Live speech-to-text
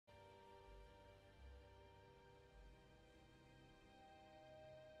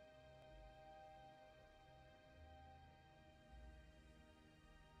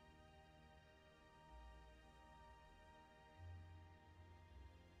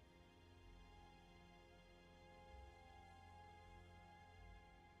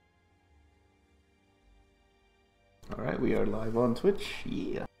All right, we are live on Twitch.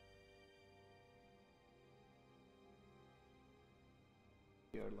 Yeah.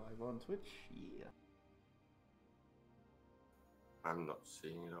 We are live on Twitch. Yeah. I'm not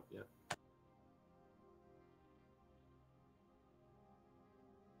seeing it up yet.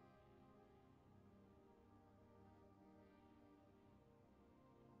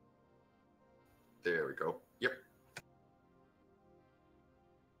 There we go. Yep.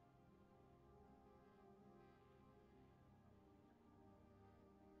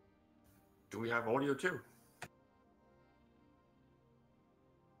 Do we have audio too?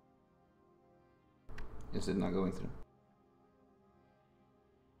 Is it not going through?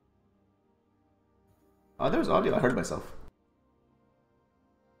 Oh, there's audio. I heard myself.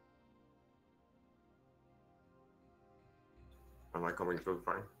 Am I coming through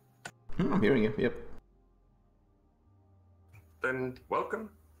fine? I'm hearing you. Yep. Then welcome.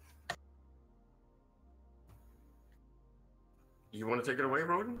 You want to take it away,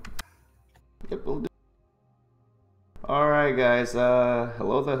 Roden? Yep, we'll do. All right, guys.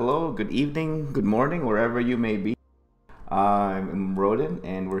 Hello there. Hello. Good evening. Good morning, wherever you may be. I'm Roden,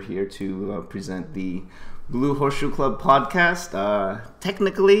 and we're here to present the Blue Horseshoe Club podcast.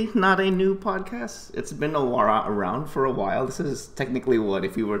 Technically, not a new podcast. It's been around for a while. This is technically what,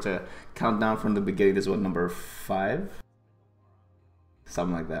 if you were to count down from the beginning, this is what, number 5?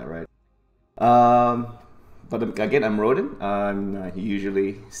 Something like that, right? But again, I'm Roden. You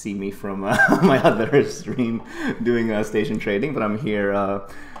usually see me from my other stream doing station trading, but I'm here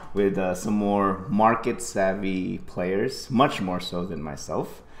with some more market-savvy players, much more so than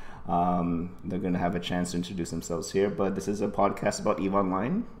myself. They're going to have a chance to introduce themselves here, but this is a podcast about EVE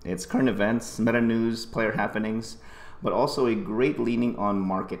Online. It's current events, meta news, player happenings, but also a great leaning on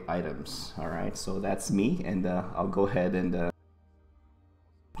market items. All right, so that's me, and I'll go ahead and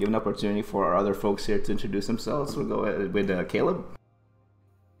give an opportunity for our other folks here to introduce themselves. We'll go ahead with Caleb.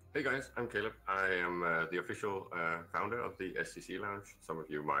 Hey guys, I'm Caleb. I am the official founder of the SCC Lounge. Some of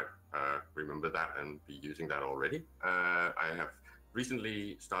you might remember that and be using that already. I have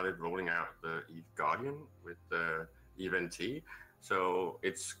recently started rolling out the EVE Guardian with EVE NT. So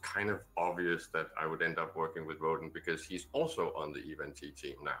it's kind of obvious that I would end up working with Roden because he's also on the EVE NT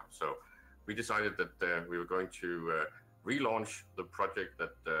team now. So we decided that we were going to relaunch the project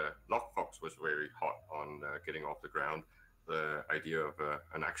that Lockfox was very hot on getting off the ground, the idea of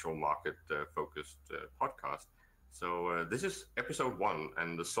an actual market-focused podcast. So this is episode 1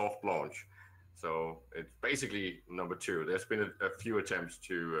 and the soft launch. So it's basically number 2. There's been a few attempts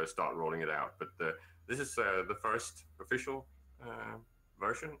to start rolling it out, but this is the first official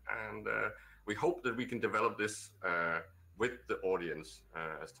version, and we hope that we can develop this with the audience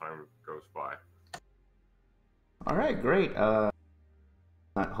as time goes by. All right, great.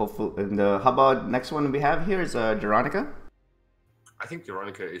 Hopefully, and how about next one we have here is Jeronica. I think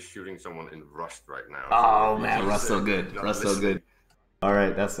Jeronica is shooting someone in Rust right now. Oh so man, Rust so good. Rust so good. All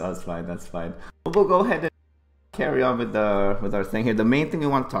right, that's fine. That's fine. We'll go ahead and carry on with our thing here. The main thing we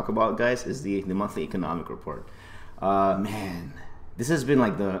want to talk about, guys, is the monthly economic report. Man, this has been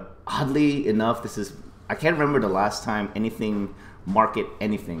like oddly enough, I can't remember the last time anything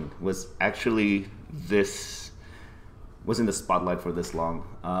was actually was in the spotlight for this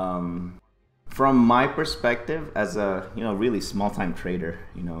long. From my perspective, as a really small-time trader,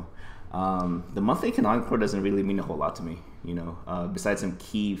 the monthly economic report doesn't really mean a whole lot to me. Besides some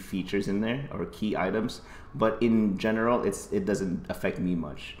key features in there or key items, but in general, it doesn't affect me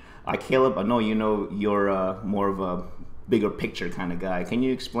much. Caleb, I know you're more of a bigger picture kind of guy. Can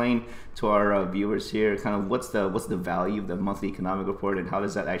you explain to our viewers here kind of what's the value of the monthly economic report and how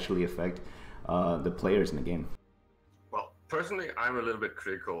does that actually affect the players in the game? Personally, I'm a little bit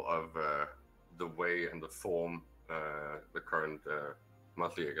critical of the way and the form the current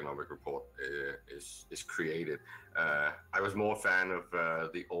monthly economic report is created. I was more a fan of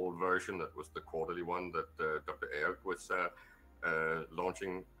the old version that was the quarterly one that Dr. Eric was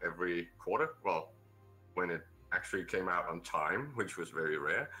launching every quarter. Well, when it actually came out on time, which was very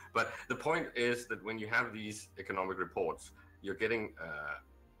rare. But the point is that when you have these economic reports, you're getting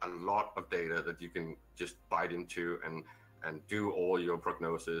a lot of data that you can just bite into and do all your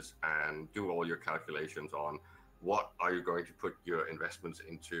prognosis and do all your calculations on what are you going to put your investments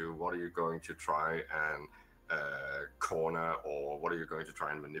into, what are you going to try and corner, or what are you going to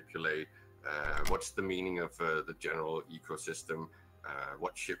try and manipulate, what's the meaning of the general ecosystem,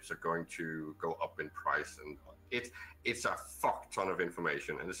 what ships are going to go up in price, and it's a fuck ton of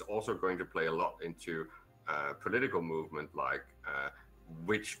information, and it's also going to play a lot into political movement, like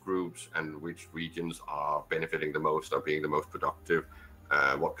which groups and which regions are benefiting the most, are being the most productive,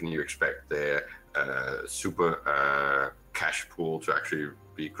 What can you expect there? Super cash pool to actually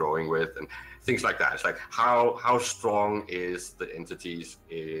be growing with, and things like that. It's like how strong is the entities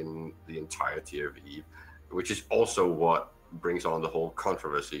in the entirety of Eve, which is also what brings on the whole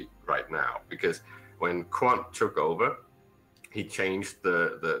controversy right now. Because when Quant took over, he changed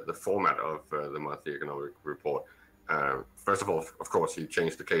the format of the monthly economic report. First of all, of course, he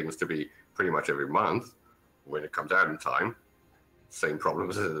changed the cadence to be pretty much every month when it comes out in time. Same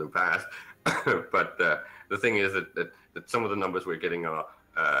problems as in the past. But the thing is that some of the numbers we're getting are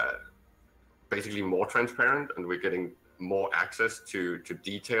basically more transparent, and we're getting more access to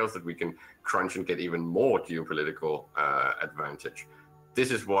details that we can crunch and get even more geopolitical advantage.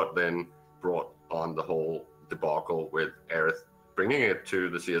 This is what then brought on the whole debacle with Aerith bringing it to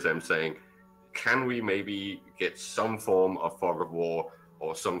the CSM saying, can we maybe get some form of fog of war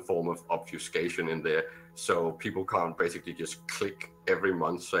or some form of obfuscation in there so people can't basically just click every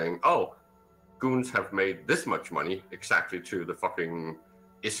month saying, oh, goons have made this much money exactly to the fucking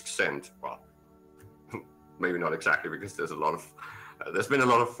ISK cent. Well, maybe not exactly, because there's been a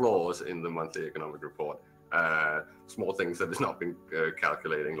lot of flaws in the monthly economic report. Small things that has not been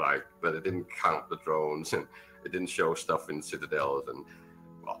calculating, like that it didn't count the drones and it didn't show stuff in citadels, and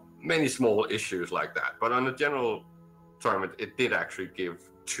well, many small issues like that. But on a general term, it did actually give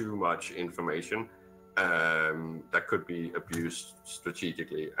too much information that could be abused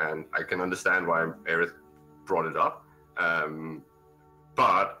strategically, and I can understand why Aerith brought it up.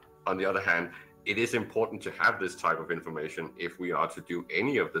 But on the other hand, it is important to have this type of information if we are to do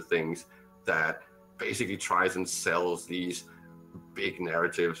any of the things that basically tries and sells these big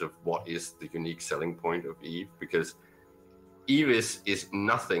narratives of what is the unique selling point of Eve, because Eve is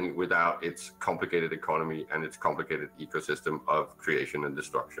nothing without its complicated economy and its complicated ecosystem of creation and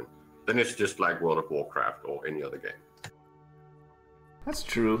destruction. Then it's just like World of Warcraft or any other game. That's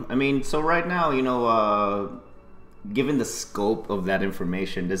true. I mean, so right now, given the scope of that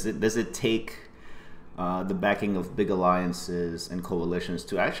information, does it take the backing of big alliances and coalitions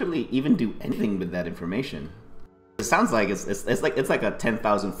to actually even do anything with that information? It sounds like it's like a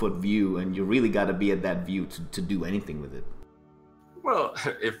 10,000-foot view, and you really got to be at that view to do anything with it. Well,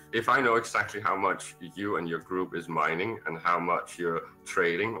 if I know exactly how much you and your group is mining and how much you're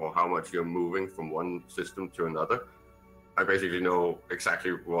trading or how much you're moving from one system to another, I basically know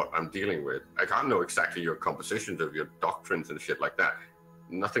exactly what I'm dealing with. I can't know exactly your compositions of your doctrines and shit like that.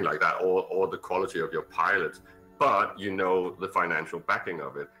 Nothing like that, or the quality of your pilots, but you know the financial backing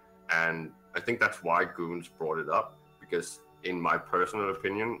of it. And I think that's why Goons brought it up, because in my personal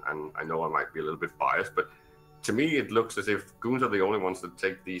opinion, and I know I might be a little bit biased, but to me it looks as if Goons are the only ones that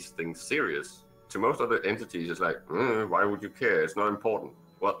take these things serious. To most other entities, it's like, why would you care? It's not important.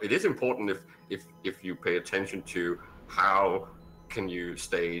 Well, it is important if you pay attention to how can you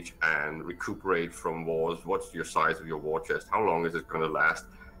stage and recuperate from wars? What's your size of your war chest? How long is it going to last?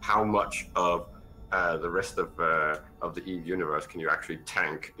 How much of the rest of the Eve universe can you actually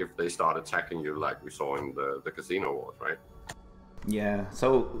tank if they start attacking you, like we saw in the casino wars, right? Yeah.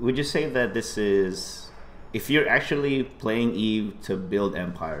 So would you say that this is, if you're actually playing Eve to build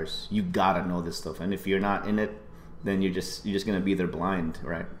empires, you gotta know this stuff, and if you're not in it, then you're just gonna be there blind,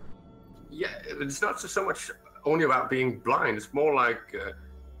 right? Yeah, it's not so much only about being blind. It's more like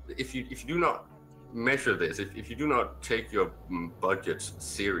if you do not measure this, if you do not take your budgets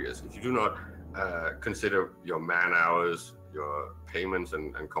serious, if you do not consider your man hours, your payments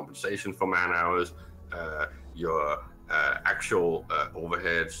and compensation for man hours, your actual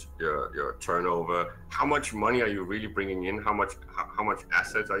overheads, your turnover, how much money are you really bringing in? How much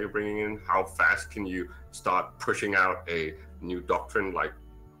assets are you bringing in? How fast can you start pushing out a new doctrine? Like,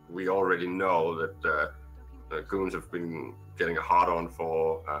 we already know that Goons have been getting a hard-on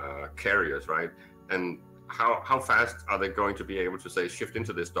for carriers, right? And how fast are they going to be able to say shift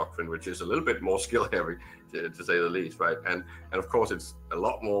into this doctrine, which is a little bit more skill heavy, to say the least, right? And of course it's a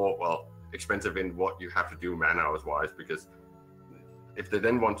lot more expensive in what you have to do man hours wise, because if they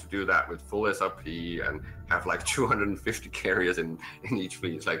then want to do that with full SRP and have like 250 carriers in each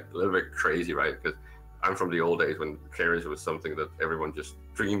fleet, it's like a little bit crazy, right? Because I'm from the old days when carriers was something that everyone just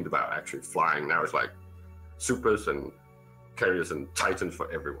dreamed about actually flying. Now it's like supers and carriers and titans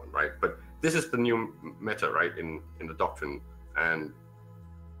for everyone, right? But this is the new meta, right, in the doctrine, and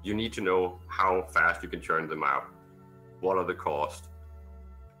you need to know how fast you can churn them out, what are the costs,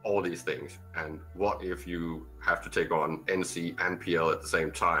 all these things, and what if you have to take on NC and PL at the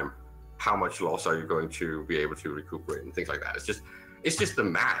same time, how much loss are you going to be able to recuperate, and things like that. It's just the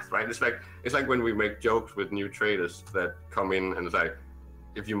math, right? It's like when we make jokes with new traders that come in and it's like,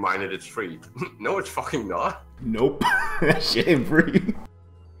 if you mine it, it's free. No, it's fucking not. Nope. That shit ain't free.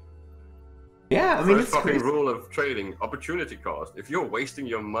 Yeah, I mean, First it's fucking crazy. rule of trading, opportunity cost. If you're wasting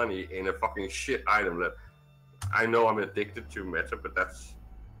your money in a fucking shit item that I know I'm addicted to meta, but that's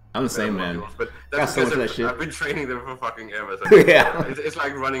I'm the meta same, man. modules. But Got that's so much because of that shit. I've been training them for fucking ever. So Yeah. it's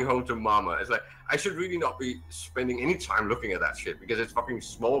like running home to mama. It's like I should really not be spending any time looking at that shit because it's fucking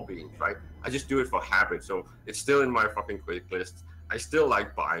small beans, right? I just do it for habit. So it's still in my fucking quick list. I still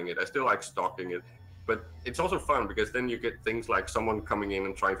like buying it. I still like stocking it. But it's also fun because then you get things like someone coming in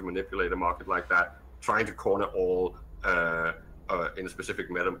and trying to manipulate a market like that, trying to corner all in a specific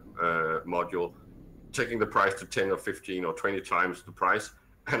meta module, taking the price to 10 or 15 or 20 times the price,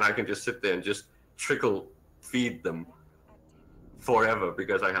 and I can just sit there and just trickle feed them forever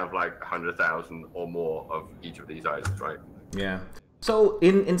because I have like 100,000 or more of each of these items, right? Yeah. So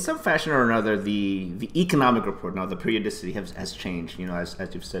in some fashion or another, the economic report now the periodicity has changed. You know, as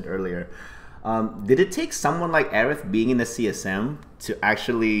you've said earlier. Did it take someone like Aerith being in the CSM to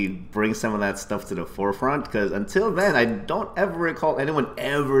actually bring some of that stuff to the forefront? Because until then, I don't ever recall anyone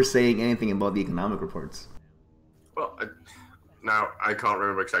ever saying anything about the economic reports. Well, now I can't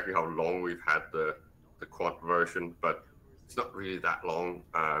remember exactly how long we've had the quad version, but it's not really that long.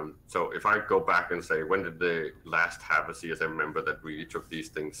 So if I go back and say, when did they last have a CSM member that really took these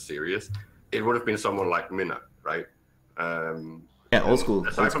things serious? It would have been someone like Minna, right? Yeah, old school.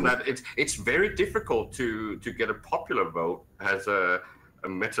 Aside from that, it's very difficult to get a popular vote as a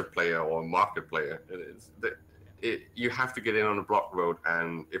meta player or a market player. You have to get in on a block vote,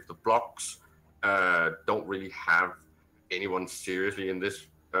 and if the blocks don't really have anyone seriously in this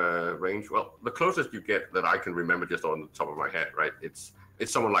range, well, the closest you get that I can remember just on the top of my head, right? It's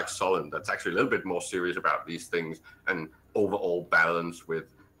someone like Solon that's actually a little bit more serious about these things and overall balance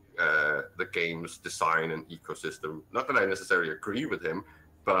with the game's design and ecosystem. Not that I necessarily agree with him,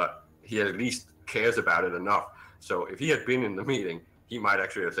 but he at least cares about it enough. So if he had been in the meeting, he might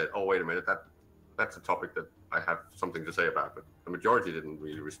actually have said, "Oh, wait a minute, that's a topic that I have something to say about." But the majority didn't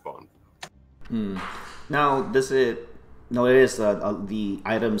really respond. Now, does it? No, it is. The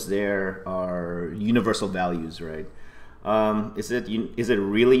items there are universal values, right? Is it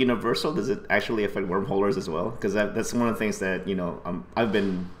really universal? Does it actually affect wormholers as well? Because that's one of the things that I've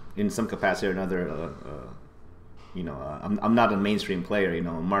been in some capacity or another. I'm not a mainstream player. A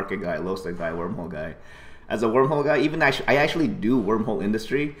market guy, low stake guy, wormhole guy. As a wormhole guy, I actually do wormhole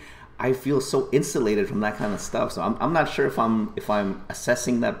industry. I feel so insulated from that kind of stuff. So I'm not sure if I'm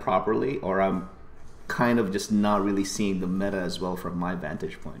assessing that properly, or I'm kind of just not really seeing the meta as well from my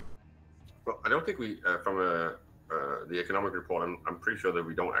vantage point. Well, I don't think we from the economic report, I'm pretty sure that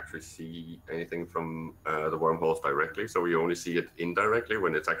we don't actually see anything from the wormholes directly. So we only see it indirectly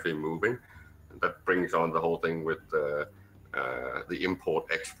when it's actually moving. And that brings on the whole thing with the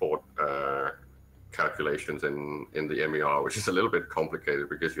import-export calculations in the MER, which is a little bit complicated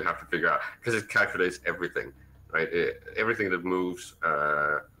because you have to figure out, because it calculates everything, right? Everything that moves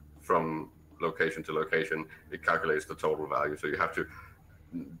from location to location, it calculates the total value. So you have to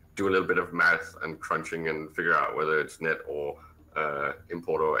do a little bit of math and crunching and figure out whether it's net or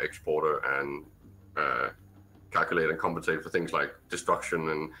importer or exporter, and calculate and compensate for things like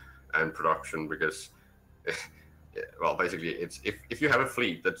destruction and production, because well, basically it's if you have a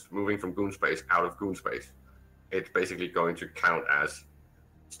fleet that's moving from goon space out of goon space, it's basically going to count as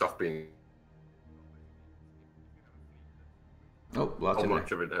stuff being how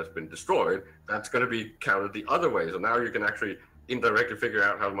much of it has been destroyed. That's going to be counted the other way. So now you can actually indirectly figure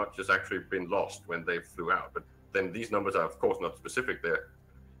out how much has actually been lost when they flew out. But then these numbers are of course not specific, they're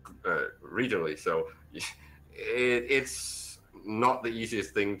regionally, so it's not the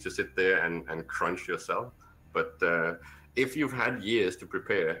easiest thing to sit there and crunch yourself. But if you've had years to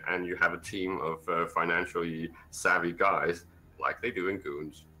prepare and you have a team of financially savvy guys like they do in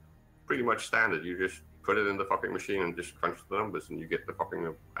Goons, pretty much standard, you just put it in the fucking machine and just crunch the numbers and you get the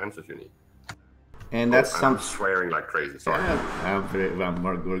fucking answers you need. And that's I'm swearing like crazy. Sorry.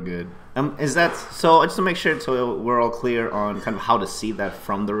 We're good. Is that so? Just to make sure, so we're all clear on kind of how to see that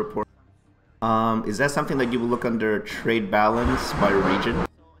from the report. Is that something that you will look under trade balance by region?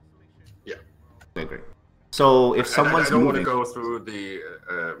 Yeah. Okay, great. So if someone's I don't moving, want to go through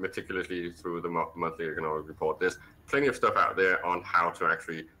the meticulously through the monthly economic report. There's plenty of stuff out there on how to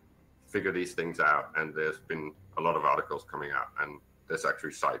actually figure these things out, and there's been a lot of articles coming out, and there's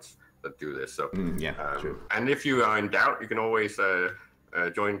actually sites that do this. So true. And if you are in doubt, you can always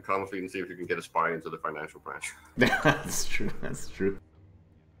join Confleet and see if you can get a spy into the financial branch. That's true. That's true.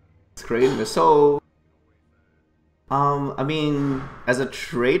 It's crazy. So, I mean, as a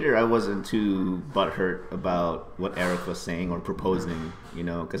trader, I wasn't too butthurt about what Eric was saying or proposing,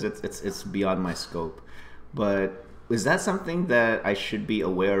 because it's beyond my scope. But is that something that I should be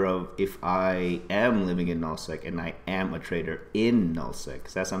aware of if I am living in nullsec and I am a trader in nullsec?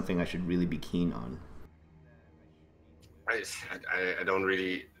 Is that something I should really be keen on? I, I don't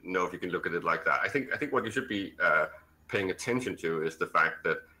really know if you can look at it like that. I think what you should be paying attention to is the fact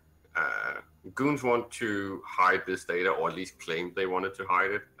that uh, goons want to hide this data, or at least claim they wanted to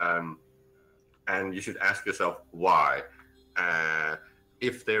hide it. And you should ask yourself why. Uh,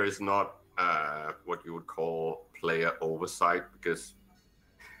 if there is not what you would call player oversight, because,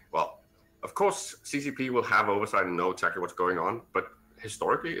 well, of course, CCP will have oversight and know exactly what's going on, but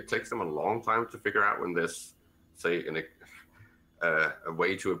historically, it takes them a long time to figure out when there's, say, a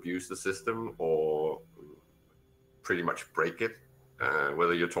way to abuse the system or pretty much break it.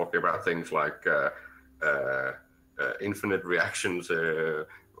 Whether you're talking about things like infinite reactions or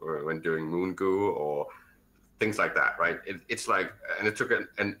when doing moon goo or things like that, right? It's like, and it took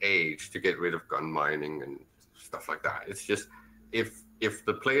an age to get rid of gun mining and stuff like that. It's just, if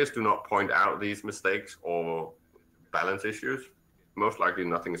the players do not point out these mistakes or balance issues, most likely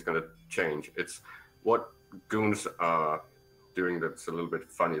nothing is going to change. It's what goons are doing that's a little bit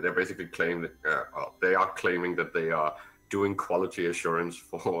funny. They're basically claiming that they are claiming that they are doing quality assurance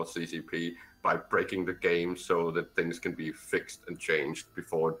for CCP by breaking the game so that things can be fixed and changed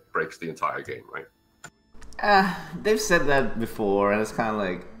before it breaks the entire game, right? They've said that before, and it's kind of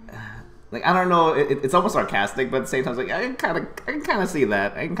like I don't know. It's almost sarcastic, but at the same time, it's like I can kind of see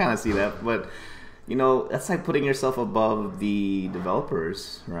that. I can kind of see that, but you know, that's like putting yourself above the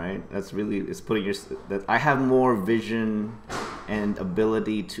developers, right? That's really, it's putting your, that I have more vision and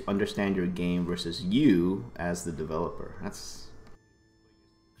ability to understand your game versus you as the developer. That's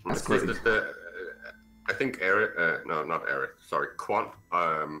great. I think Eric, no, not Eric, sorry, Quant,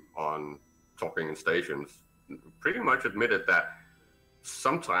 on Talking in Stations, pretty much admitted that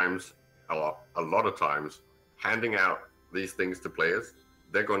sometimes, a lot of times, handing out these things to players,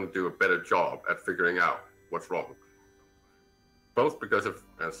 they're going to do a better job at figuring out what's wrong. Both because of,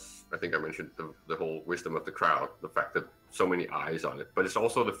 as I think I mentioned, the whole wisdom of the crowd, the fact that so many eyes on it, but it's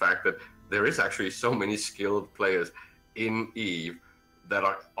also the fact that there is actually so many skilled players in EVE that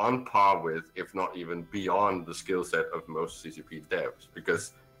are on par with, if not even beyond, the skill set of most CCP devs,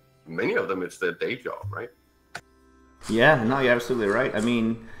 because many of them, it's their day job, right? Yeah, no, you're absolutely right. I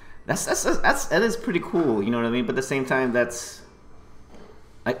mean, that is pretty cool, you know what I mean? But at the same time, that's,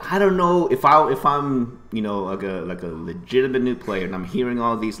 I don't know if I'm you know like a legitimate new player and I'm hearing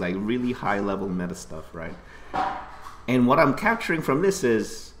all these like really high level meta stuff, right? And what I'm capturing from this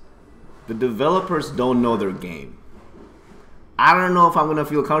is the developers don't know their game. I don't know if I'm gonna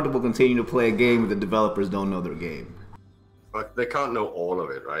feel comfortable continuing to play a game if the developers don't know their game. But they can't know all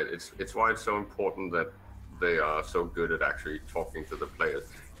of it, right? It's why it's so important that they are so good at actually talking to the players.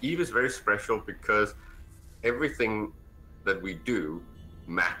 EVE is very special because everything that we do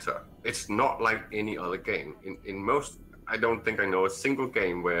matter. It's not like any other game. In most, I don't think I know a single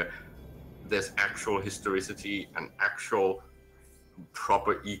game where there's actual historicity and actual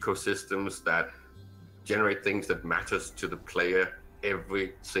proper ecosystems that generate things that matters to the player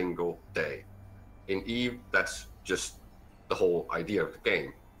every single day. In EVE, that's just the whole idea of the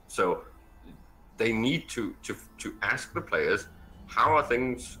game. So they need to ask the players, how are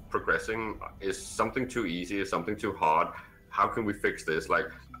things progressing? Is something too easy? Is something too hard? How can we fix this? Like,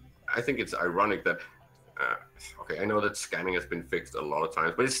 I think it's ironic that, okay, I know that scanning has been fixed a lot of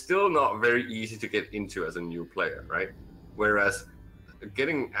times, but it's still not very easy to get into as a new player, right? Whereas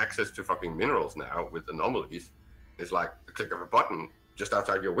getting access to fucking minerals now with anomalies is like the click of a button just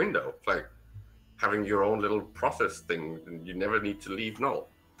outside your window. It's like having your own little process thing, and you never need to leave null.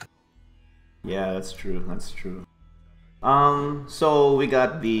 Yeah, that's true. That's true. So we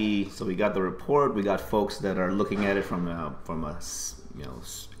got the report. We got folks that are looking at it from a you know,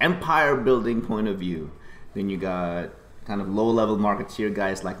 empire building point of view. Then you got kind of low level marketeer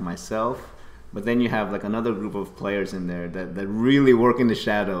guys like myself. But then you have like another group of players in there that really work in the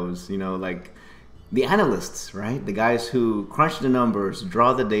shadows. You know, like the analysts, right? The guys who crunch the numbers,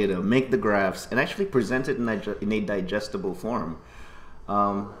 draw the data, make the graphs, and actually present it in a digestible form.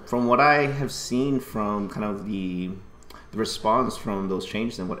 From what I have seen from kind of the response from those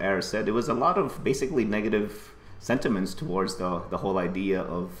changes and what Ara said, it was a lot of basically negative sentiments towards the whole idea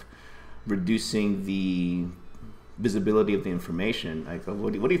of reducing the visibility of the information. Like,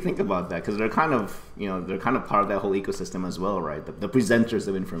 what do you think about that? Because they're kind of, you know, they're kind of part of that whole ecosystem as well, right? The presenters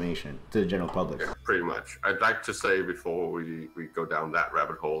of information to the general public. Yeah, pretty much. I'd like to say before we go down that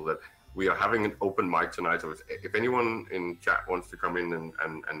rabbit hole that we are having an open mic tonight. So if anyone in chat wants to come in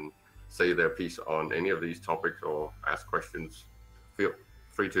and say their piece on any of these topics or ask questions, feel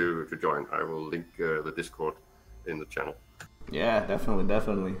free to join. I will link the Discord in the channel. Yeah, definitely,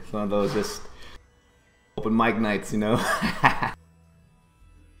 definitely. It's one of those just open mic nights, you know.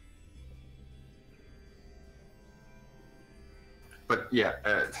 But yeah,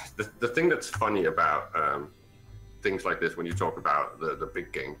 the thing that's funny about things like this when you talk about the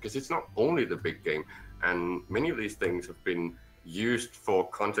big game, because it's not only the big game, and many of these things have been used for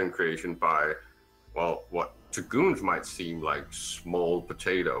content creation by, well, what to goons might seem like small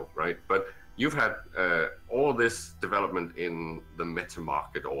potato, right? But you've had all this development in the meta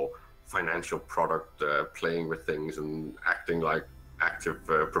market or financial product, playing with things and acting like active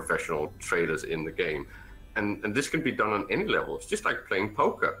professional traders in the game. And this can be done on any level. It's just like playing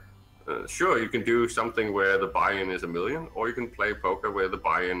poker. Sure, you can do something where the buy-in is 1 million, or you can play poker where the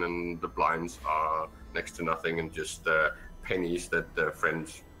buy-in and the blinds are next to nothing and just pennies that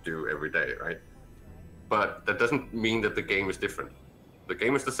friends do every day, right? But that doesn't mean that the game is different. The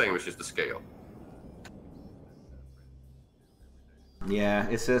game is the same, it's just the scale. Yeah,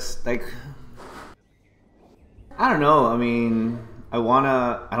 it's just like, I don't know. I mean,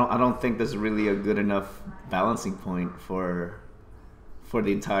 I don't think there's really a good enough balancing point for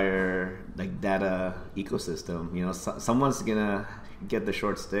the entire like data ecosystem. You know, someone's gonna get the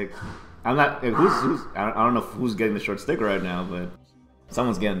short stick. I'm not who's I don't know who's getting the short stick right now, but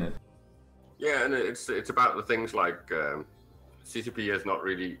someone's getting it. Yeah, and it's about the things like CCP has not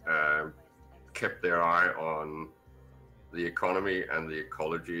really kept their eye on the economy and the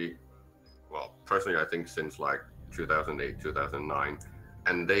ecology. Well, personally, I think since like 2008, 2009,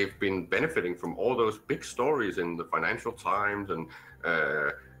 and they've been benefiting from all those big stories in the Financial Times and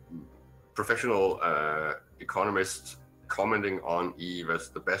professional economists commenting on Eve as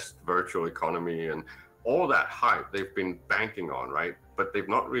the best virtual economy, and all that hype they've been banking on, right? But they've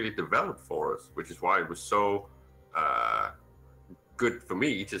not really developed for us, which is why it was so good for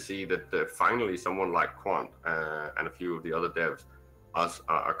me to see that finally someone like Quant and a few of the other devs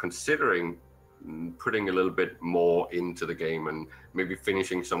are considering putting a little bit more into the game and maybe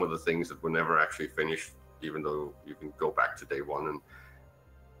finishing some of the things that were never actually finished, even though you can go back to day one. And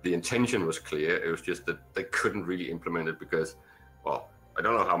the intention was clear. It was just that they couldn't really implement it because, well, I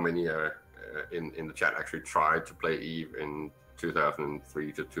don't know how many in the chat actually tried to play Eve in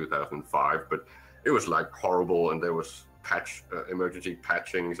 2003 to 2005, but it was like horrible, and there was emergency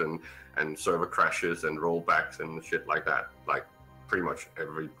patchings and server crashes and rollbacks and shit like that, like pretty much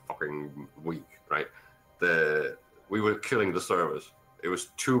every fucking week, right? We were killing the servers. It was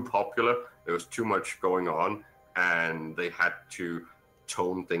too popular. There was too much going on, and they had to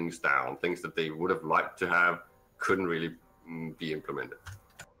tone things down. Things that they would have liked to have couldn't really be implemented.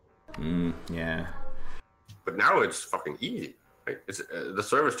 Yeah. But now it's fucking easy. Right? The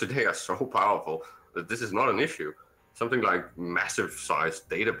servers today are so powerful that this is not an issue. Something like massive sized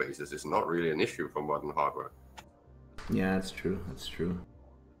databases is not really an issue for modern hardware. Yeah, that's true. That's true.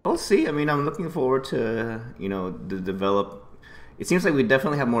 We'll see. I mean, I'm looking forward to, develop. It seems like we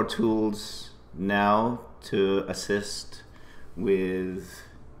definitely have more tools now to assist with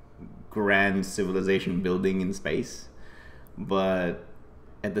grand civilization building in space. But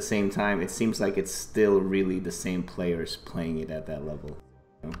at the same time, it seems like it's still really the same players playing it at that level.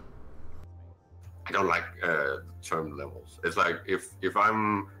 I don't like term levels. It's like if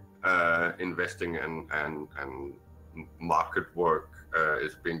I'm investing and market work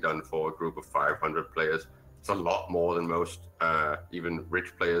is being done for a group of 500 players, it's a lot more than most even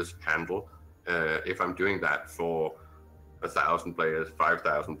rich players handle. If I'm doing that for 1,000 players,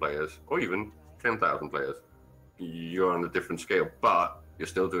 5,000 players, or even 10,000 players, you're on a different scale, but you're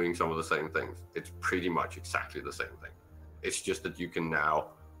still doing some of the same things. It's pretty much exactly the same thing. It's just that you can now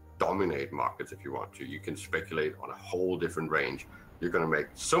dominate markets if you want to. You can speculate on a whole different range. You're going to make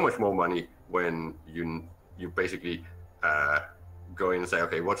so much more money when you basically go in and say,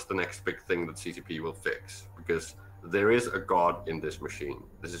 okay, what's the next big thing that CCP will fix? Because there is a god in this machine.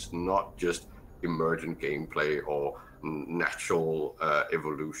 This is not just emergent gameplay or natural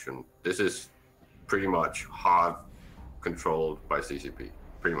evolution. This is pretty much hard controlled by CCP,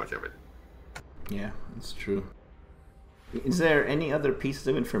 pretty much everything. Yeah, that's true. Is there any other pieces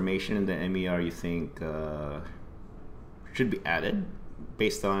of information in the MER you think should be added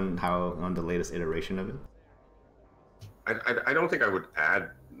based on the latest iteration of it? I don't think I would add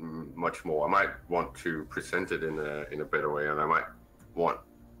much more. I might want to present it in a better way, and I might want,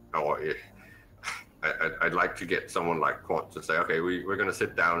 or I'd like to get someone like Quant to say, okay, we're going to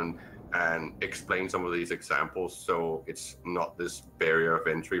sit down and explain some of these examples, so it's not this barrier of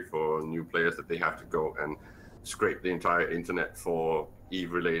entry for new players that they have to go and scrape the entire internet for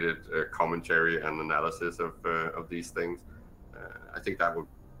Eve-related commentary and analysis of these things. I think that would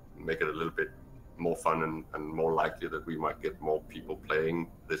make it a little bit more fun and more likely that we might get more people playing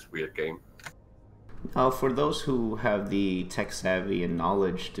this weird game. For those who have the tech savvy and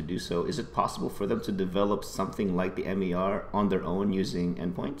knowledge to do so, is it possible for them to develop something like the MER on their own using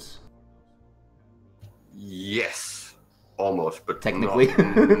endpoints? Yes, almost, but technically,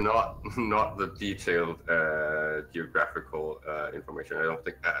 not the detailed geographical information. I don't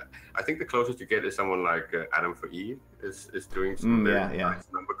think. I think the closest you get is someone like Adam for Eve is doing some nice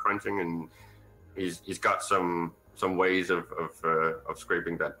number crunching, and he's got some ways of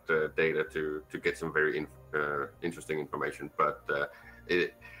scraping that data to get some very interesting information. But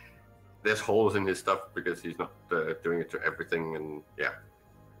there's holes in his stuff because he's not doing it to everything, and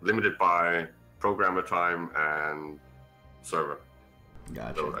limited by programmer time and server.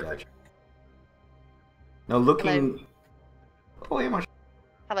 Gotcha. Now looking. Hello. Oh, hey, Marsh.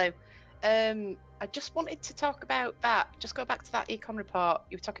 Hello. I just wanted to talk about that. Just go back to that econ report.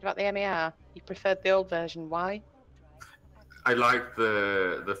 You were talking about the MER. You preferred the old version. Why? I liked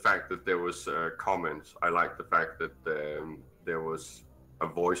the fact that there was comments. I liked the fact that there was a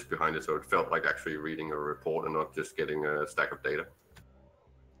voice behind it, so it felt like actually reading a report and not just getting a stack of data.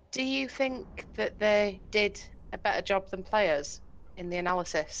 Do you think that they did a better job than players in the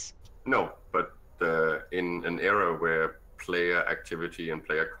analysis? No, but in an era where player activity and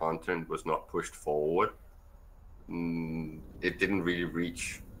player content was not pushed forward, it didn't really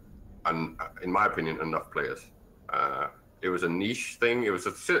reach, in my opinion, enough players. It was a niche thing.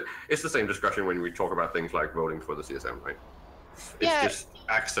 It's the same discussion when we talk about things like voting for the CSM, right? It's just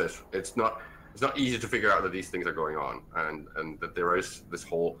access. It's not easy to figure out that these things are going on, and that there is this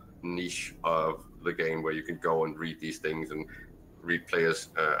whole niche of the game where you can go and read these things and read players'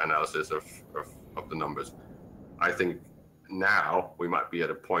 analysis of the numbers. I think now we might be at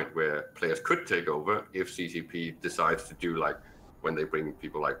a point where players could take over if CCP decides to do like when they bring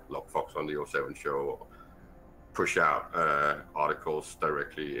people like Lockfox on the 07 show, or push out articles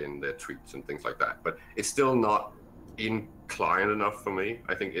directly in their tweets and things like that. But it's still not inclined enough for me.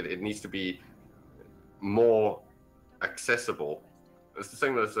 I think it needs to be more accessible. It's the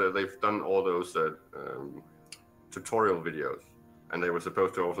same as they've done all those tutorial videos, and they were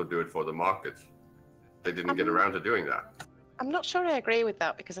supposed to also do it for the markets. They didn't get around to doing that. I'm not sure I agree with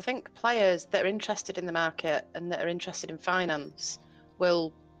that, because I think players that are interested in the market and that are interested in finance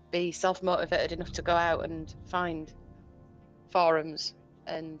will be self-motivated enough to go out and find forums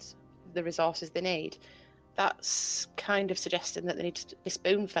and the resources they need. That's kind of suggesting that they need to be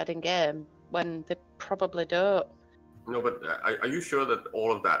spoon-fed in game when they probably don't. No, but are you sure that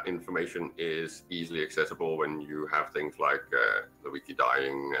all of that information is easily accessible when you have things like the wiki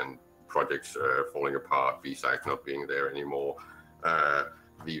dying and projects falling apart, VSAC not being there anymore,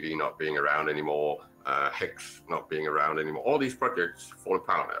 VV not being around anymore, Hex not being around anymore? All these projects fall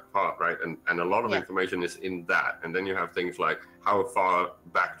apart, right? And a lot of information is in that. And then you have things like, how far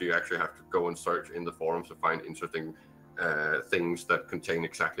back do you actually have to go and search in the forums to find interesting things that contain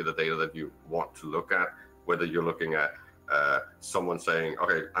exactly the data that you want to look at? Whether you're looking at someone saying,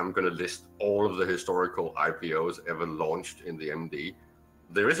 okay, I'm going to list all of the historical IPOs ever launched in the MD.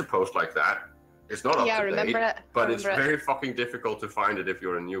 There is a post like that. It's not up to date, but it's very fucking difficult to find it if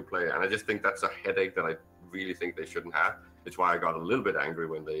you're a new player. And I just think that's a headache that I really think they shouldn't have. It's why I got a little bit angry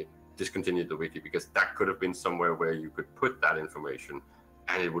when they discontinued the wiki, because that could have been somewhere where you could put that information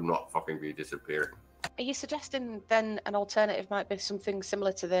and it would not fucking be disappearing. Are you suggesting then an alternative might be something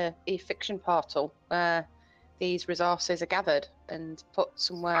similar to the e-fiction portal, where these resources are gathered and put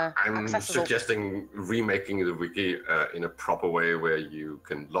somewhere accessible? Suggesting remaking the wiki in a proper way where you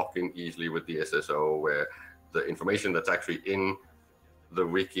can lock in easily with the SSO, where the information that's actually in the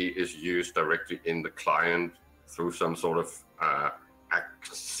wiki is used directly in the client through some sort of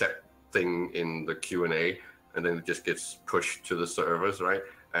accept thing in the Q&A, and then it just gets pushed to the servers, right?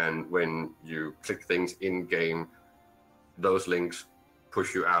 And when you click things in game, those links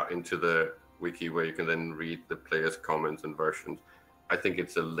push you out into the wiki where you can then read the players' comments and versions. I think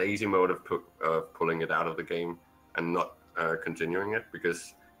it's a lazy mode of pulling it out of the game and not continuing it,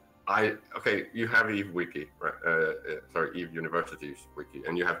 because you have Eve Wiki, right? Eve University's wiki,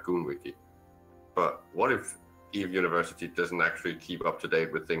 and you have Goon Wiki. But what if Eve University doesn't actually keep up to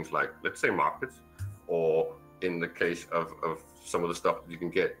date with things like, let's say, markets, or in the case of some of the stuff that you can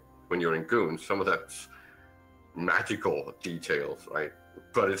get when you're in Goon, some of that's magical details, right?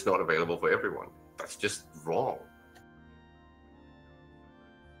 But it's not available for everyone. That's just wrong.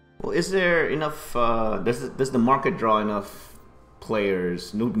 Well, is there enough? Does the market draw enough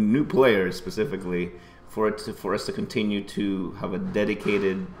players, new players specifically, for us to continue to have a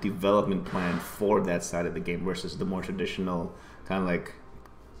dedicated development plan for that side of the game versus the more traditional kind of like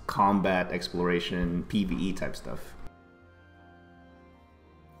combat, exploration, PvE type stuff.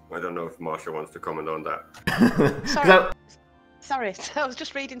 I don't know if Marsha wants to comment on that. Sorry, I was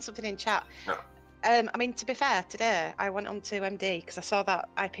just reading something in chat. No. I mean, to be fair, today I went on to MD because I saw that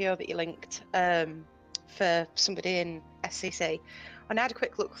IPO that you linked for somebody in SCC. And I had a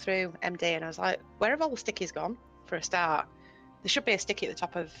quick look through MD and I was like, where have all the stickies gone for a start? There should be a sticky at the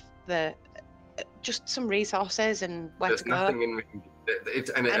top of the, just some resources and where There's to go. nothing in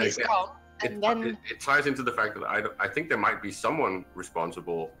It's gone. And then it ties into the fact that I think there might be someone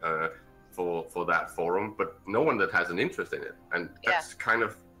responsible for that forum, but no one that has an interest in it. And that's kind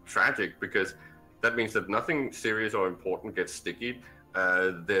of tragic because that means that nothing serious or important gets sticky.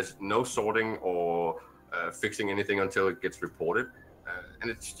 There's no sorting or fixing anything until it gets reported. And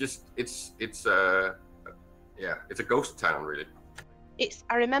it's just, it's a ghost town, really.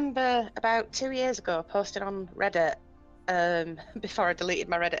 I remember about 2 years ago posting on Reddit before I deleted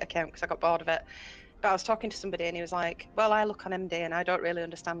my Reddit account because I got bored of it. But I was talking to somebody and he was like, well, I look on MD and I don't really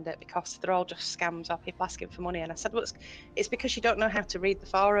understand it because they're all just scams or people asking for money. And I said, well, it's because you don't know how to read the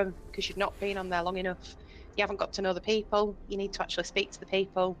forum because you've not been on there long enough. You haven't got to know the people. You need to actually speak to the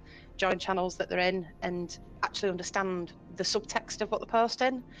people, join channels that they're in and actually understand the subtext of what they're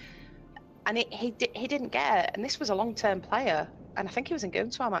posting. And he didn't get it. And this was a long-term player. And I think he was in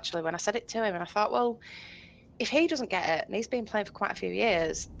Goonswarm actually when I said it to him. And I thought, well, if he doesn't get it and he's been playing for quite a few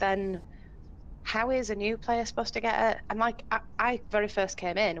years, then how is a new player supposed to get it? And like I very first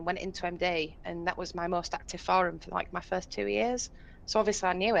came in and went into MD and that was my most active forum for like my first 2 years. So obviously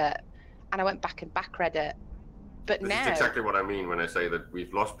I knew it and I went back and back read it. But this now is exactly what I mean when I say that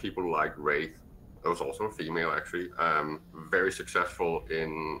we've lost people like Wraith. That was also a female actually, very successful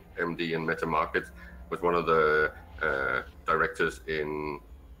in MD and meta market, was one of the directors in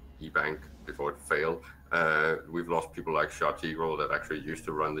eBank before it failed. We've lost people like Shartigral that actually used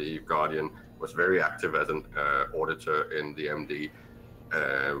to run the Eve Guardian, was very active as an auditor in the MD.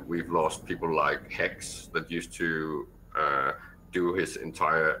 We've lost people like Hex that used to do his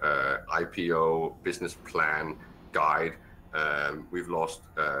entire IPO business plan guide. We've lost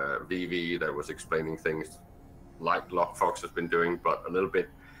VV that was explaining things like Lockfox has been doing, but a little bit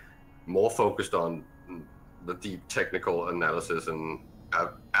more focused on the deep technical analysis and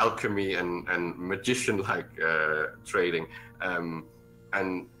alchemy and magician-like trading. And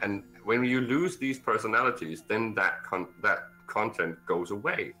when you lose these personalities, then that content goes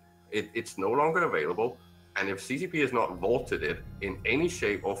away. It's no longer available. And if CCP has not vaulted it in any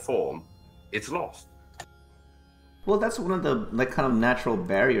shape or form, it's lost. Well, that's one of the like kind of natural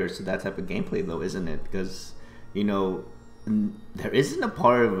barriers to that type of gameplay, though, isn't it? Because there isn't a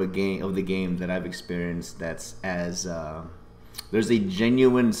part of the game that I've experienced that's as there's a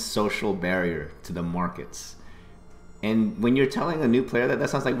genuine social barrier to the markets. And when you're telling a new player that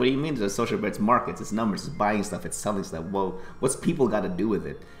sounds like, what do you mean there's a social barrier? It's markets, it's numbers, it's buying stuff, it's selling stuff. Whoa, what's people got to do with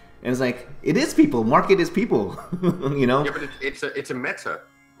it? And it's like, it is people. Market is people. Yeah, but it's a meta.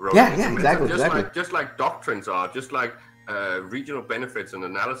 Roland. Yeah, exactly. Just like doctrines are, just like regional benefits and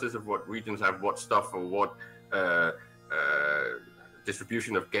analysis of what regions have, what stuff, or what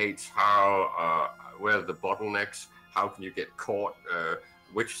distribution of gates, how, where are the bottlenecks, how can you get caught,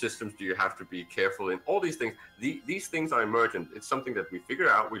 which systems do you have to be careful in, all these things. These things are emergent. It's something that we figure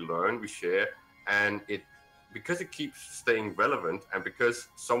out, we learn, we share, and because it keeps staying relevant and because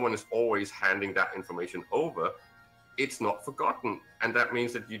someone is always handing that information over, it's not forgotten. And that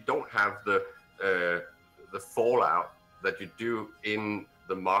means that you don't have the fallout that you do in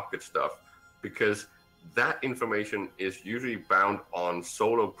the market stuff, because that information is usually bound on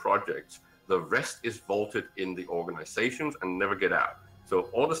solo projects. The rest is vaulted in the organizations and never get out. So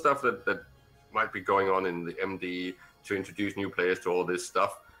all the stuff that might be going on in the MD to introduce new players to all this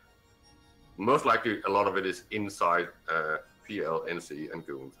stuff, most likely a lot of it is inside PL, NC, and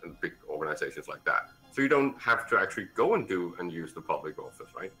Goons and big organizations like that. So you don't have to actually go and do and use the public office,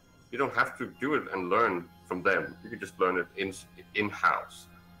 right? You don't have to do it and learn from them. You can just learn it in-house.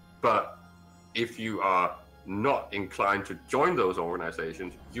 But if you are not inclined to join those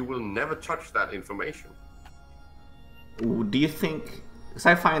organizations, you will never touch that information. Do you think? Because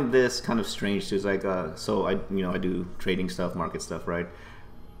I find this kind of strange too. It's like, so I do trading stuff, market stuff, right?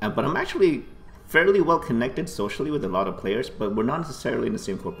 But I'm actually fairly well connected socially with a lot of players, but we're not necessarily in the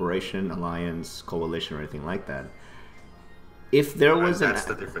same corporation, alliance, coalition, or anything like that. If there was that's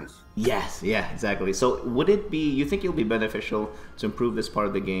the difference. Yes, yeah, exactly. So would it be, you think it'll be beneficial to improve this part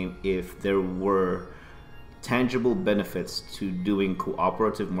of the game if there were tangible benefits to doing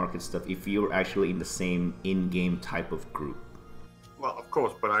cooperative market stuff if you're actually in the same in-game type of group? Well, of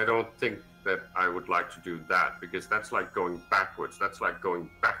course, but I don't think that I would like to do that, because that's like going backwards. That's like going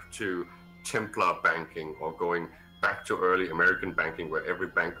back to Templar banking, or going back to early American banking, where every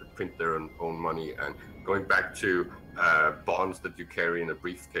bank could print their own money, and going back to bonds that you carry in a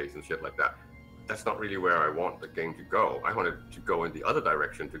briefcase and shit like that. That's not really where I want the game to go. I want it to go in the other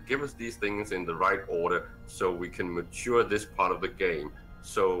direction, to give us these things in the right order so we can mature this part of the game,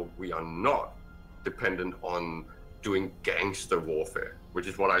 so we are not dependent on doing gangster warfare, which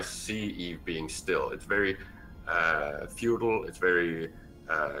is what I see EVE being still. It's very feudal, it's very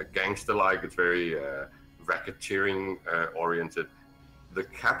gangster-like, it's very racketeering oriented. The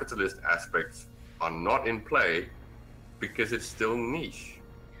capitalist aspects are not in play because it's still niche.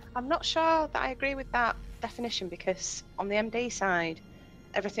 I'm not sure that I agree with that definition, because on the MD side,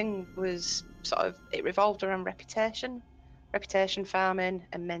 everything was sort of, it revolved around reputation farming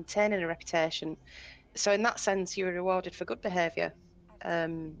and maintaining a reputation. So in that sense, you were rewarded for good behaviour.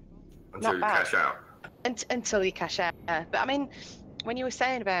 Until not you bad. cash out. Until you cash out. But I mean, when you were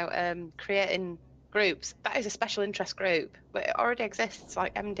saying about creating groups, that is a special interest group, but it already exists.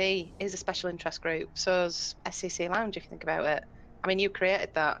 Like MD is a special interest group, so is SCC Lounge, if you think about it. I mean, you created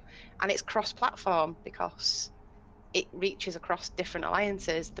that, and it's cross-platform because it reaches across different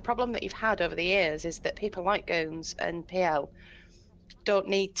alliances. The problem that you've had over the years is that people like Goons and PL don't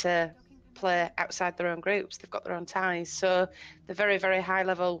need to play outside their own groups. They've got their own ties. So the very, very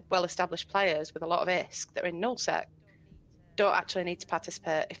high-level, well-established players with a lot of ISK that are in nullsec don't actually need to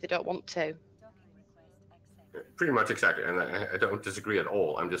participate if they don't want to. Pretty much exactly, and I don't disagree at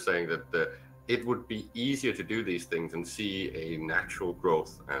all. I'm just saying that it would be easier to do these things and see a natural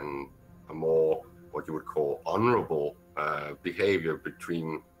growth and a more, what you would call, honorable behavior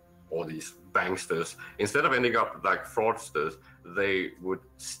between all these banksters. Instead of ending up like fraudsters, they would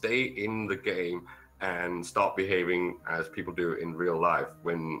stay in the game and start behaving as people do in real life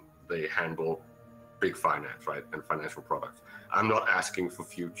when they handle big finance, right, and financial products. I'm not asking for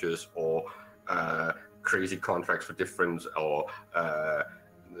futures or crazy contracts for difference or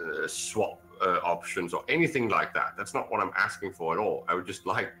swap options or anything like that. That's not what I'm asking for at all. I would just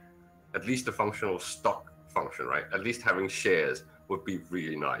like at least a functional stock function, right? At least having shares would be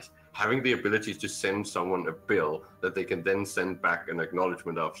really nice. Having the ability to send someone a bill that they can then send back an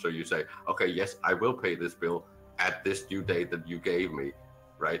acknowledgement of. So you say, okay, yes, I will pay this bill at this due date that you gave me,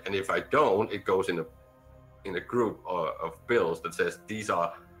 right? And if I don't, it goes in a group of bills that says these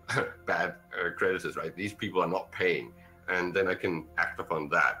are bad creditors, right? These people are not paying, and then I can act upon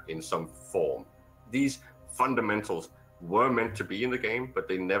that in some form. These fundamentals were meant to be in the game, but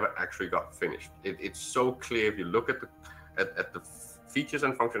they never actually got finished. It's so clear if you look at the features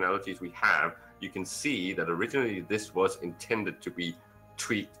and functionalities we have, you can see that originally this was intended to be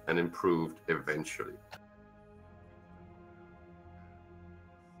tweaked and improved eventually.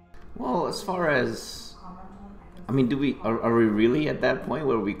 Well, as far as, I mean, are we really at that point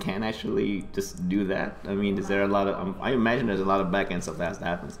where we can actually just do that? I mean, is there a lot of, I imagine there's a lot of back-end stuff that has to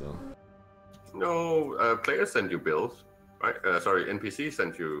happen still. No, players send you bills, right? Sorry, NPCs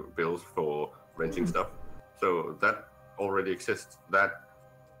send you bills for renting stuff. So that already exists. That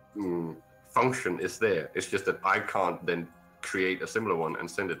function is there. It's just that I can't then create a similar one and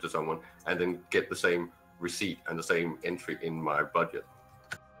send it to someone and then get the same receipt and the same entry in my budget.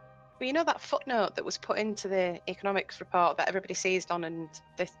 But you know that footnote that was put into the economics report that everybody seized on, and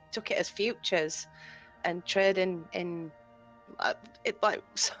they took it as futures and trading in it, like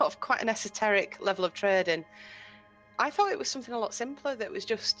sort of quite an esoteric level of trading. I thought it was something a lot simpler, that was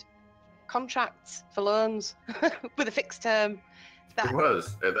just contracts for loans with a fixed term. It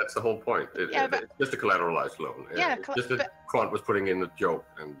was. That's the whole point. It's just a collateralized loan. Yeah, it's just that Quant was putting in a joke,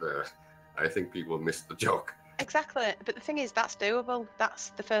 and I think people missed the joke. Exactly, but the thing is, that's doable. That's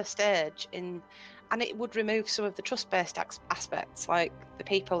the first stage and it would remove some of the trust-based aspects, like the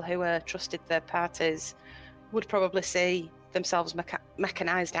people who are trusted third parties would probably see themselves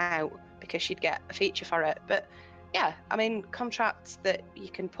mechanized out because you'd get a feature for it. But yeah, I mean, contracts that you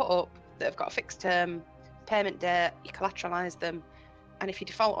can put up that have got a fixed term payment date, you collateralize them, and if you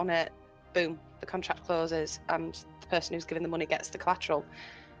default on it, boom, the contract closes and the person who's given the money gets the collateral.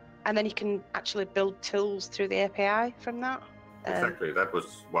 And then you can actually build tools through the API from that. Exactly. That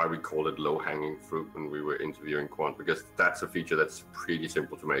was why we called it low-hanging fruit when we were interviewing Quant, because that's a feature that's pretty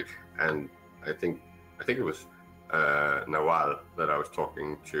simple to make. And I think it was Nawal that I was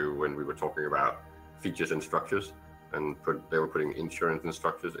talking to when we were talking about features and structures, and they were putting insurance in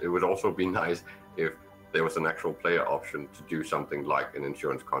structures. It would also be nice if there was an actual player option to do something like an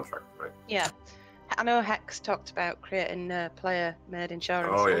insurance contract, right? Yeah. I know Hex talked about creating player-made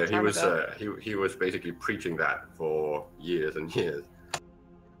insurance. Oh yeah, he was basically preaching that for years and years.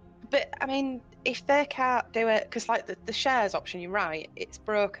 But I mean, if they can't do it, because like the shares option, you're right, it's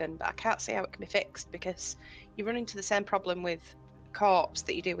broken, but I can't see how it can be fixed, because you run into the same problem with corps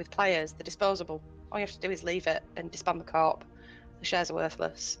that you do with players. They're disposable. All you have to do is leave it and disband the corp. The shares are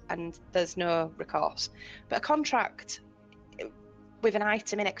worthless, and there's no recourse. But a contract with an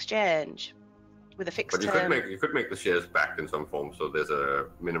item in exchange, with a fixed But term. you could make the shares back in some form. So there's a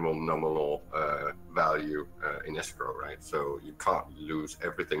minimum nominal value in escrow, right? So you can't lose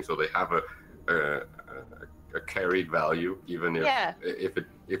everything. So they have a carried value, even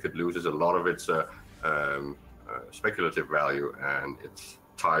if it loses a lot of its speculative value, and it's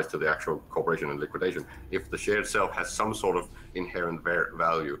ties to the actual corporation and liquidation. If the share itself has some sort of inherent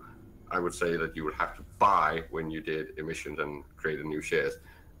value, I would say that you would have to buy when you did emissions and created new shares,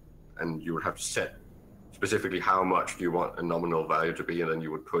 and you would have to set specifically how much do you want a nominal value to be, and then you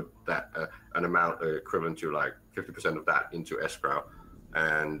would put that an amount equivalent to like 50% of that into escrow,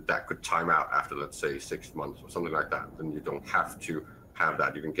 and that could time out after, let's say, 6 months or something like that. Then you don't have to have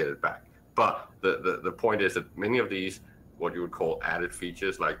that, you can get it back. But the point is that many of these, what you would call added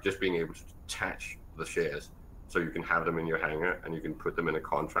features, like just being able to attach the shares so you can have them in your hangar and you can put them in a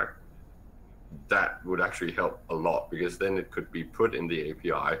contract, that would actually help a lot, because then it could be put in the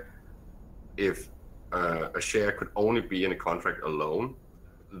API. If a share could only be in a contract alone,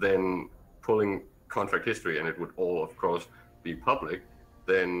 then pulling contract history, and it would all, of course, be public,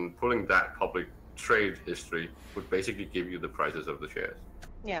 then pulling that public trade history would basically give you the prices of the shares.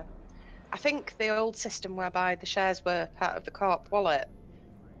 Yeah. I think the old system whereby the shares were part of the corp wallet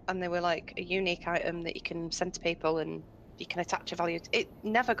and they were like a unique item that you can send to people and you can attach a value, it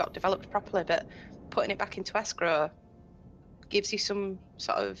never got developed properly, but putting it back into escrow gives you some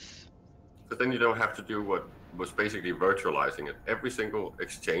sort of... But then you don't have to do what was basically virtualizing it. Every single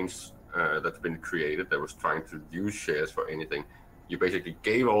exchange that's been created that was trying to use shares for anything, you basically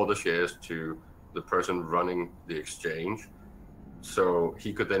gave all the shares to the person running the exchange, so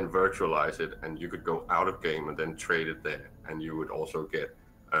he could then virtualize it, and you could go out of game and then trade it there, and you would also get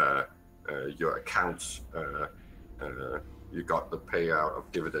your accounts. You got the payout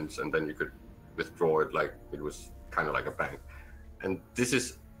of dividends, and then you could withdraw it like it was kind of like a bank. And this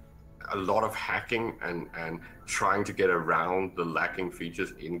is a lot of hacking and trying to get around the lacking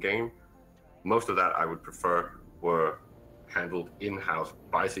features in game. Most of that I would prefer were handled in-house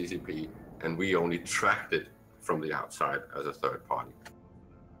by CCP, and we only tracked it from the outside as a third party.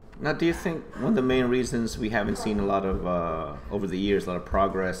 Now, do you think one of the main reasons we haven't seen a lot of, over the years, a lot of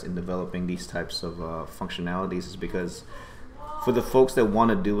progress in developing these types of functionalities is because for the folks that want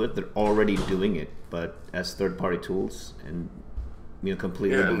to do it, they're already doing it, but as third-party tools and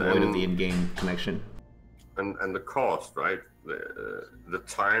completely devoid of the in-game connection? And the cost, right? The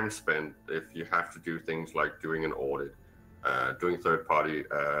time spent if you have to do things like doing an audit, doing third-party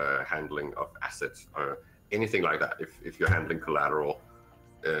handling of assets, or anything like that. If you're handling collateral,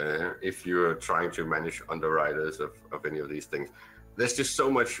 if you're trying to manage underwriters of any of these things, there's just so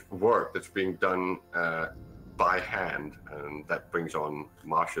much work that's being done by hand, and that brings on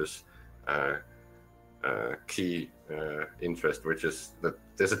Marsha's key interest, which is that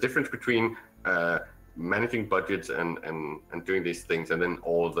there's a difference between managing budgets and doing these things, and then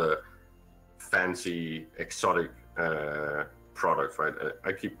all the fancy exotic products, right?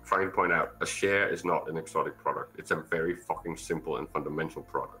 I keep trying to point out, a share is not an exotic product. It's a very fucking simple and fundamental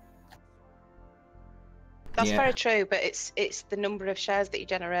product. That's very true, but it's the number of shares that you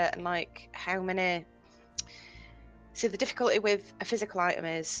generate and like how many. See, the difficulty with a physical item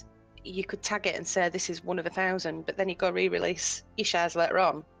is you could tag it and say this is one of 1,000, but then you go re-release your shares later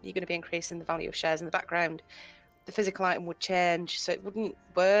on. You're going to be increasing the value of shares in the background. The physical item would change, so it wouldn't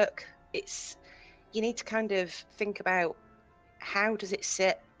work. You need to kind of think about, how does it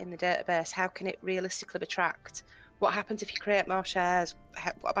sit in the database? How can it realistically be tracked? What happens if you create more shares?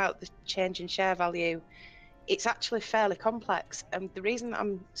 What about the change in share value? It's actually fairly complex. And the reason that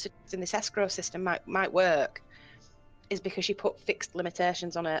I'm suggesting this escrow system might work is because you put fixed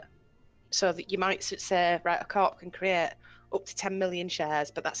limitations on it. So that you might say, right, a corp can create up to 10 million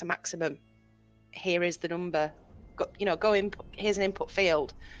shares, but that's a maximum. Here is the number. Go in, here's an input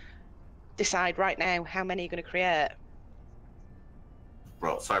field. Decide right now how many you're going to create.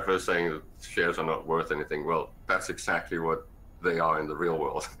 Well, Cypher is saying that shares are not worth anything. Well, that's exactly what they are in the real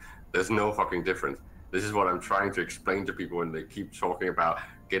world. There's no fucking difference. This is what I'm trying to explain to people when they keep talking about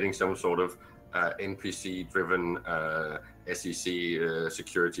getting some sort of NPC-driven SEC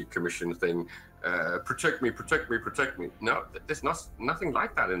security commission thing. Protect me, protect me, protect me. No, there's nothing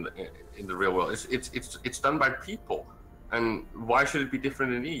like that in the real world. It's done by people. And why should it be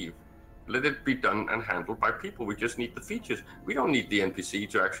different in Eve? Let it be done and handled by people. We just need the features. We don't need the NPC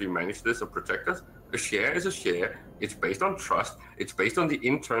to actually manage this or protect us. A share is a share. It's based on trust. It's based on the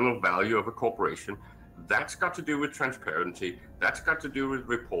internal value of a corporation. That's got to do with transparency. That's got to do with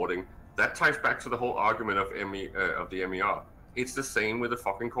reporting. That ties back to the whole argument of the MER. It's the same with a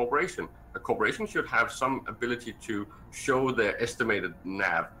fucking corporation. A corporation should have some ability to show their estimated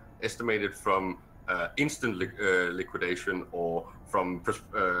NAV, estimated from instant liquidation or from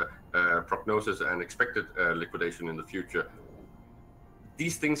prognosis and expected liquidation in the future.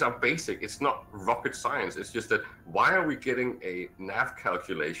 These things are basic. It's not rocket science. It's just that why are we getting a NAV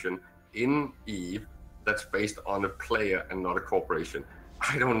calculation in EVE that's based on a player and not a corporation?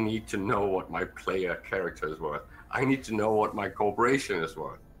 I don't need to know what my player character is worth. I need to know what my corporation is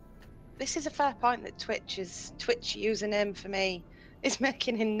worth. This is a fair point that Twitch username for me is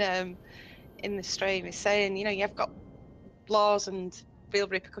making in the stream, is saying, you know, you've got laws and real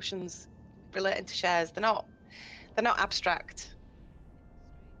repercussions relating to shares. They're not abstract.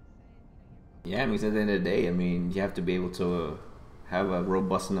 Yeah, because at the end of the day, I mean, you have to be able to have a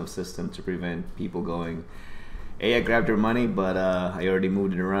robust enough system to prevent people going, hey, I grabbed your money, but I already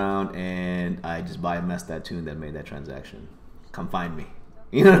moved it around, and I just biomassed that tune that made that transaction. Come find me.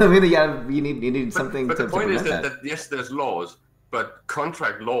 You know what I mean? You need something but to the point is prevent that yes, there's laws, but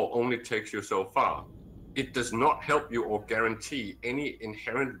contract law only takes you so far. It does not help you or guarantee any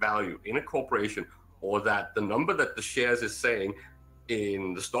inherent value in a corporation, or that the number that the shares is saying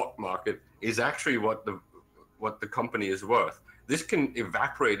in the stock market is actually what the company is worth. This can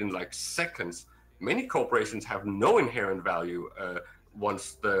evaporate in like seconds. Many corporations have no inherent value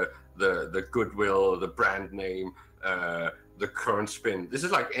once the goodwill, the brand name, the current spin. This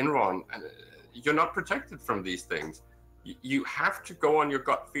is like Enron, and you're not protected from these things. You have to go on your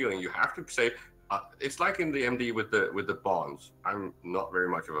gut feeling. You have to say, it's like in the MD with the bonds. I'm not very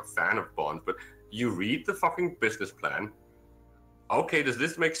much of a fan of bonds, but you read the fucking business plan. Okay, does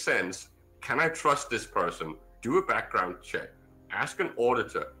this make sense? Can I trust this person? Do a background check. Ask an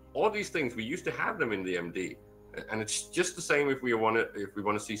auditor. All these things, we used to have them in the MD, and it's just the same if we want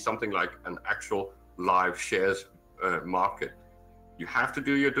to see something like an actual live shares market. You have to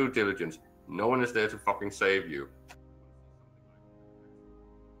do your due diligence. No one is there to fucking save you.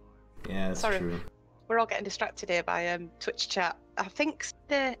 Yeah, that's true. We're all getting distracted here by Twitch chat. I think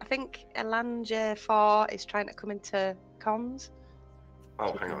Elange4 is trying to come into comms.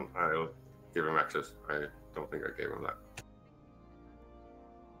 Oh, hang on. I'll give him access. I don't think I gave him that.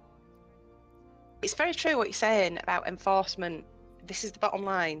 It's very true what you're saying about enforcement. This is the bottom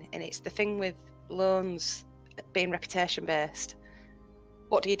line, and it's the thing with loans being reputation based.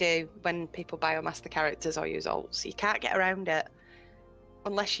 What do you do when people biomass the characters or use alts? You can't get around it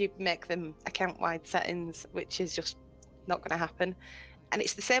unless you make them account-wide settings, which is just not going to happen. And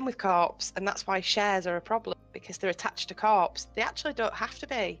it's the same with corps, and that's why shares are a problem, because they're attached to corps. They actually don't have to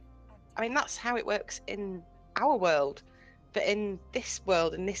be. I mean, that's how it works in our world, but in this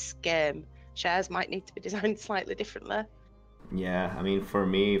world, in this game, shares might need to be designed slightly differently. Yeah, I mean, for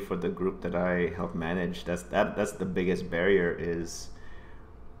me, for the group that I help manage, that's the biggest barrier is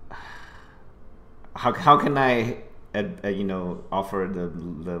how can I offer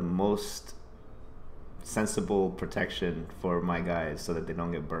the most sensible protection for my guys so that they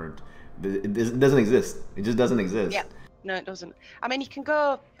don't get burned. It doesn't exist. It just doesn't exist. Yeah, no, it doesn't. I mean, you can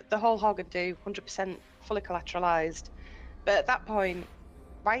go the whole hog and do 100% fully collateralized, but at that point,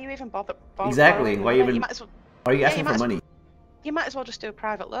 why are you even bother? Exactly. Why you even? Are you asking for money? You might as well just do a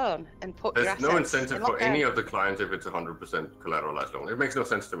private loan and put your assets. There's no incentive for any of the clients if it's 100% collateralized loan. It makes no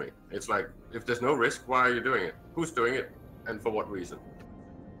sense to me. It's like, if there's no risk, why are you doing it? Who's doing it, and for what reason?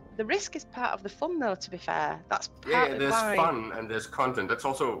 The risk is part of the fun, though. To be fair, that's there's fun and there's content. That's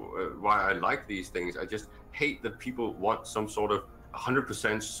also why I like these things. I just hate that people want some sort of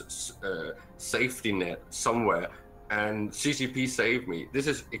 100% safety net somewhere, and CCP saved me. This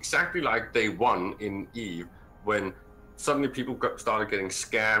is exactly like day one in EVE, when suddenly people started getting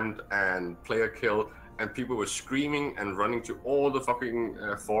scammed and player killed, and people were screaming and running to all the fucking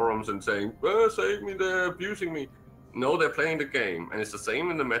forums and saying, save me, they're abusing me. No, they're playing the game. And it's the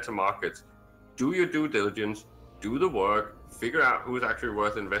same in the meta markets. Do your due diligence, do the work, figure out who's actually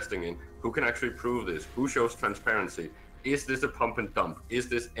worth investing in, who can actually prove this, who shows transparency. Is this a pump and dump? Is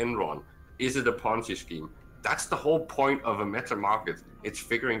this Enron? Is it a Ponzi scheme? That's the whole point of a meta market. It's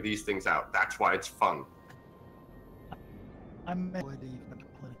figuring these things out. That's why it's fun.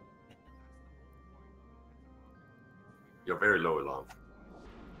 You're very low, Alarm.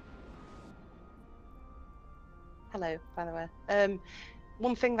 Hello, by the way.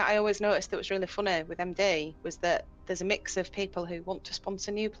 one thing that I always noticed that was really funny with MD was that there's a mix of people who want to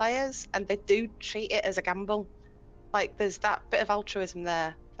sponsor new players, and they do treat it as a gamble. Like, there's that bit of altruism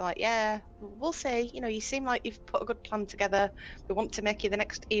there. They're like, yeah, we'll see. You know, you seem like you've put a good plan together. We want to make you the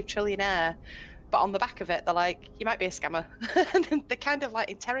next Eve trillionaire. But on the back of it, they're like, you might be a scammer. And then they're kind of like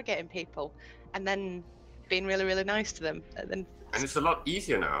interrogating people and then being really, really nice to them. And it's a lot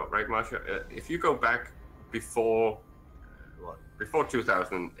easier now, right, Marsha? If you go back before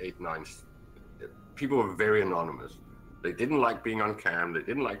 2008-9, people were very anonymous. They didn't like being on cam. They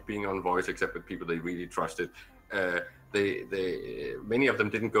didn't like being on voice, except with people they really trusted. Many of them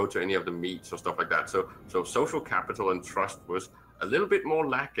didn't go to any of the meets or stuff like that. So social capital and trust was a little bit more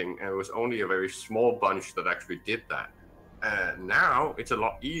lacking, and it was only a very small bunch that actually did that. Now it's a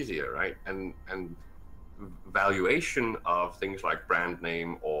lot easier, right? And valuation of things like brand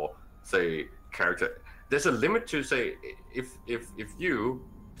name or say character, there's a limit to, say, if you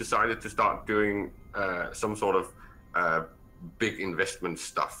decided to start doing some sort of big investment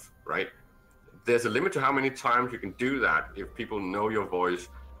stuff, right? There's a limit to how many times you can do that if people know your voice,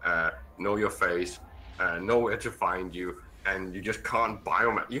 know your face, know where to find you, and you just can't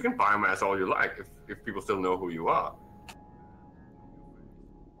biomass. You can biomass all you like if people still know who you are.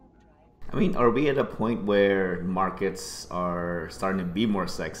 I mean, are we at a point where markets are starting to be more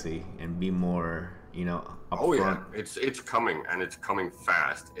sexy and be more, you know, upfront? Oh yeah, it's coming, and it's coming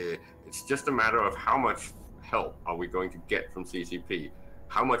fast. It's just a matter of how much help are we going to get from CCP?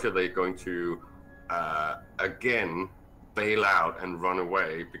 How much are they going to, again, bail out and run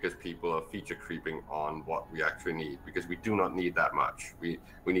away because people are feature creeping on what we actually need? Because we do not need that much. We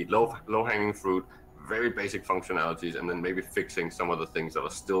need low-hanging fruit, very basic functionalities, and then maybe fixing some of the things that are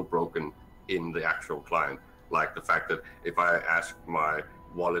still broken in the actual client, like the fact that if I ask my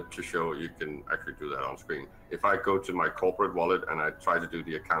wallet to show, you can actually do that on screen. If I go to my corporate wallet and I try to do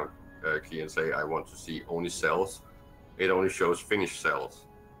the account key and say I want to see only cells, it only shows finished cells,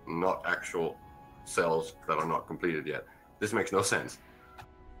 not actual cells that are not completed yet. This makes no sense.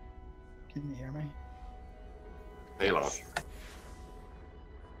 Can you hear me? Hey, Lars.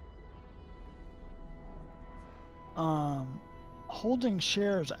 Holding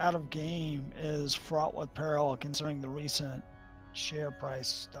shares out of game is fraught with peril considering the recent share price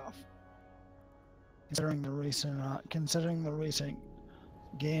stuff. Considering the recent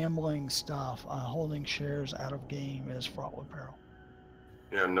gambling stuff, holding shares out of game is fraught with peril.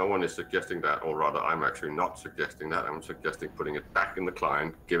 Yeah, no one is suggesting that, or rather, I'm actually not suggesting that. I'm suggesting putting it back in the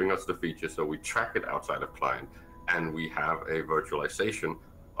client, giving us the feature so we track it outside of client, and we have a virtualization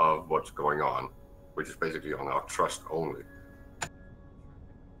of what's going on, which is basically on our trust only.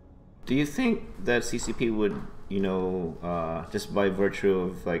 Do you think that CCP would, you know, just by virtue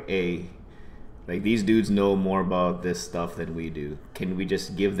of like these dudes know more about this stuff than we do, can we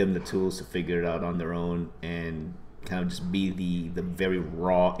just give them the tools to figure it out on their own and kind of just be the very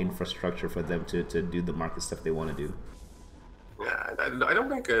raw infrastructure for them to do the market stuff they want to do? Yeah, I don't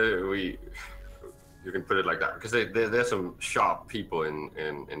think you can put it like that, because there's some sharp people in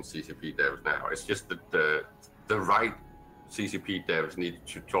CCP devs now. It's just that the right CCP devs need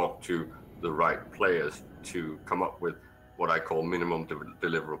to talk to the right players to come up with what I call minimum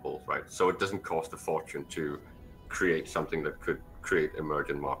deliverables, right? So it doesn't cost a fortune to create something that could create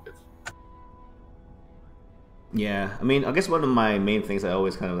emergent markets. Yeah, I mean, I guess one of my main things I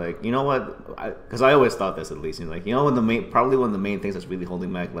always kind of like, you know what, because I always thought this at least, you know, like, you know, probably one of the main things that's really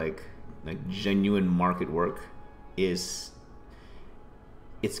holding back like genuine market work is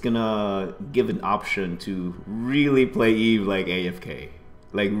it's gonna give an option to really play Eve like AFK,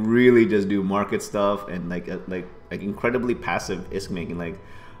 like really just do market stuff and like incredibly passive ISK making, like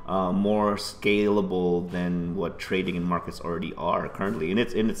more scalable than what trading and markets already are currently, and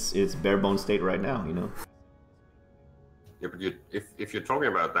it's in its bare bones state right now, you know. Yeah, but if you're talking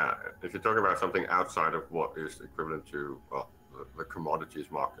about that, if you're talking about something outside of what is equivalent to, well, the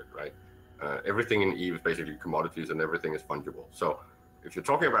commodities market, right? Everything in Eve is basically commodities, and everything is fungible. So if you're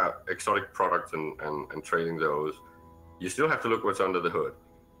talking about exotic products and trading those, you still have to look what's under the hood.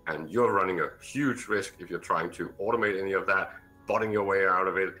 And you're running a huge risk if you're trying to automate any of that, botting your way out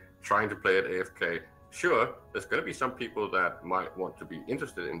of it, trying to play at AFK. Sure, there's going to be some people that might want to be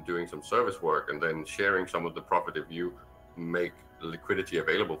interested in doing some service work and then sharing some of the profit if you make liquidity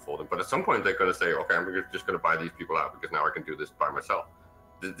available for them. But at some point, they're going to say, okay, I'm just going to buy these people out because now I can do this by myself.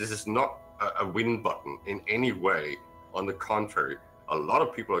 This is not a win button in any way. On the contrary, a lot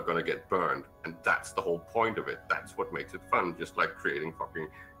of people are going to get burned, and that's the whole point of it. That's what makes it fun, just like creating fucking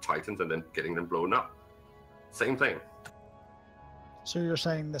titans and then getting them blown up. Same thing. So you're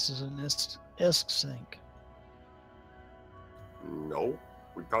saying this is an ISK sink? No,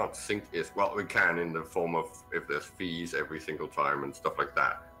 we can't sync is, well, we can in the form of if there's fees every single time and stuff like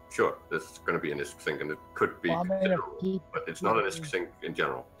that. Sure, there's going to be an ISK sync, and it could be considerable, but it's not an ISK sync in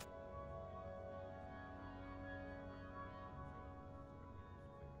general.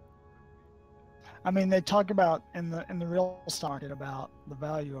 I mean, they talk about in the real stock market about the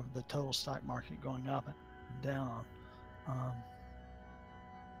value of the total stock market going up and down.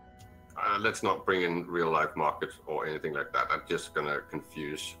 Let's not bring in real life markets or anything like that. That's just going to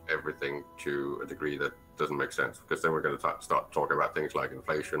confuse everything to a degree that doesn't make sense, because then we're going to start talking about things like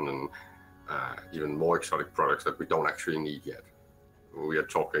inflation and even more exotic products that we don't actually need yet. We are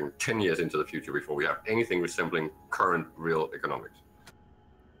talking 10 years into the future before we have anything resembling current real economics.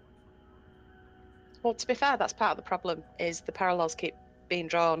 Well, to be fair, that's part of the problem, is the parallels keep being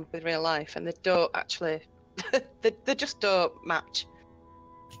drawn with real life, and they don't actually, they just don't match.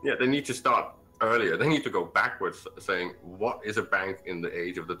 Yeah, they need to start earlier. They need to go backwards, saying, what is a bank in the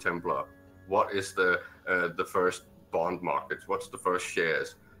age of the Templar? What is the first bond markets? What's the first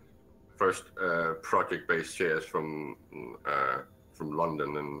shares? First project-based shares from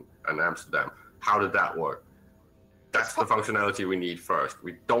London and Amsterdam. How did that work? That's the functionality we need first.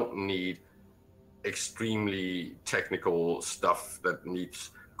 We don't need extremely technical stuff that needs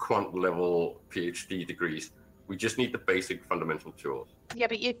quant level PhD degrees. We just need the basic fundamental tools. Yeah,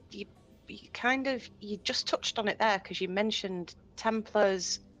 but you just touched on it there, because you mentioned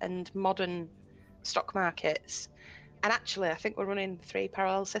Templars and modern stock markets. And actually, I think we're running 3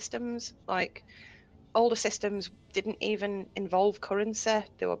 parallel systems. Like, older systems didn't even involve currency.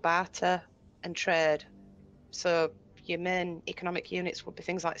 They were barter and trade. So your main economic units would be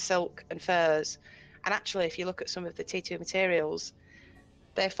things like silk and furs. And actually, if you look at some of the T2 materials,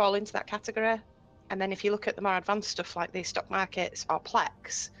 they fall into that category. And then if you look at the more advanced stuff like the stock markets or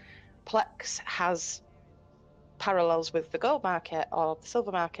Plex has parallels with the gold market or the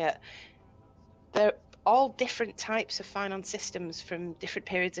silver market. They're all different types of finance systems from different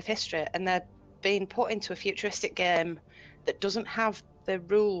periods of history, and they're being put into a futuristic game that doesn't have the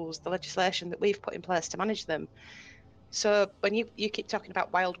rules, the legislation that we've put in place to manage them. So when you keep talking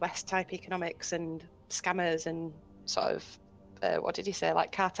about Wild West type economics and scammers and sort of, what did you say,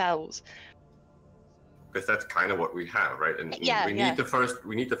 like cartels? Because that's kind of what we have, right? And yeah, we need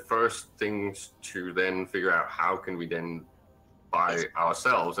the first things to then figure out how can we then by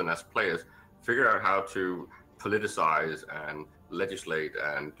ourselves and as players figure out how to politicize and legislate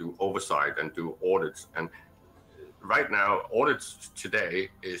and do oversight and do audits. And right now, audits today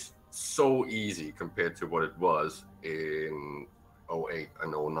is so easy compared to what it was in 08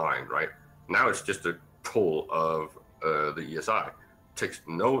 and 09, right? Now it's just a pull of the ESI. It takes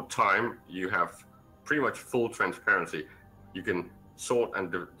no time. You have pretty much full transparency. You can sort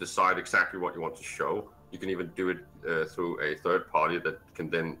and decide exactly what you want to show. You can even do it through a third party that can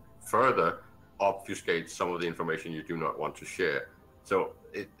then further obfuscate some of the information you do not want to share. So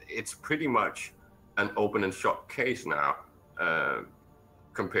it's pretty much an open and shut case now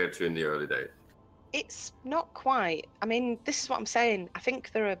compared to in the early days. It's not quite. I mean, this is what I'm saying. I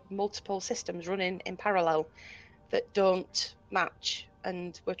think there are multiple systems running in parallel that don't match,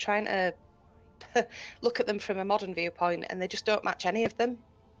 and we're trying to look at them from a modern viewpoint, and they just don't match any of them.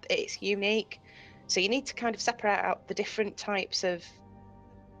 It's unique. So you need to kind of separate out the different types of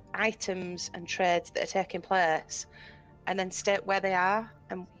items and trades that are taking place, and then state where they are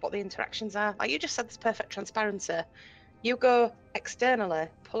and what the interactions are. Like you just said, there's perfect transparency. You go externally,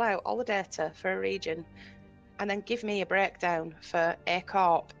 pull out all the data for a region, and then give me a breakdown for a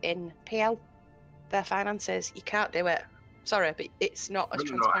corp in PL, their finances. You can't do it. Sorry, but it's not as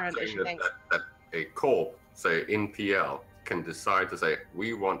transparent as you think. That a corp, say in PL, can decide to say,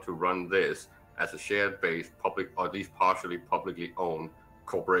 we want to run this as a shared-based public, or at least partially publicly owned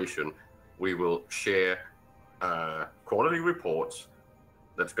corporation. We will share quarterly reports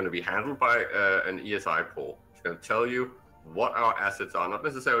that's going to be handled by an ESI pool. It's going to tell you what our assets are, not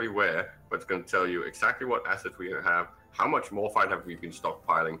necessarily where, but it's going to tell you exactly what assets we have, how much morphite have we been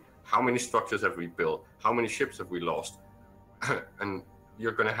stockpiling, how many structures have we built, how many ships have we lost. And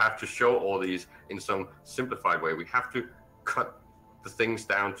you're going to have to show all these in some simplified way. We have to cut the things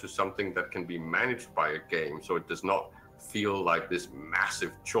down to something that can be managed by a game, so it does not feel like this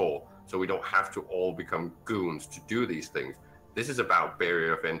massive chore, so we don't have to all become goons to do these things. This is about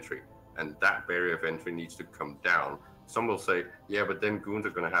barrier of entry, and that barrier of entry needs to come down. Some will say, yeah, but then goons are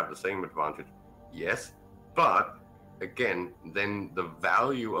going to have the same advantage. Yes, but again, then the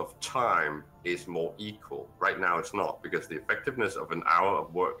value of time is more equal. Right now it's not, because the effectiveness of an hour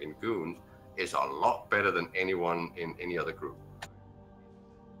of work in goons is a lot better than anyone in any other group.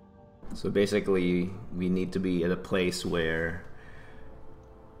 So basically, we need to be at a place where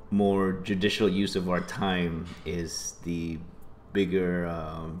more judicial use of our time is the bigger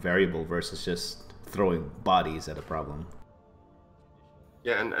variable versus just throwing bodies at a problem.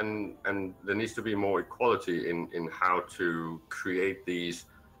 Yeah, and there needs to be more equality in how to create these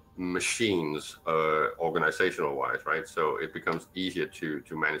machines, organizational wise, right? So it becomes easier to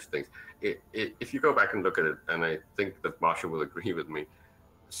manage things. If you go back and look at it, and I think that Marshall will agree with me,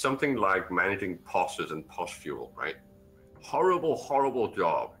 something like managing POSs and POS fuel, right? Horrible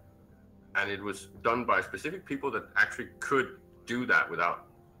job. And it was done by specific people that actually could do that without,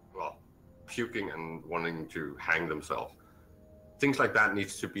 well, puking and wanting to hang themselves. Things like that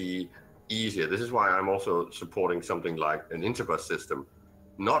needs to be easier. This is why I'm also supporting something like an interbus system,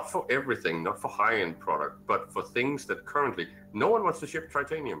 not for everything, not for high-end product, but for things that currently no one wants to ship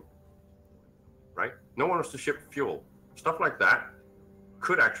titanium, right? No one wants to ship fuel. Stuff like that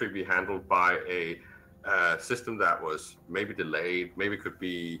could actually be handled by a system that was maybe delayed, maybe could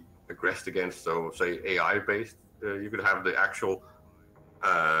be aggressed against. So say AI-based, you could have the actual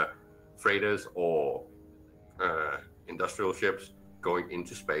freighters or industrial ships going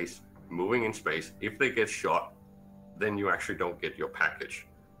into space, moving in space. If they get shot, then you actually don't get your package.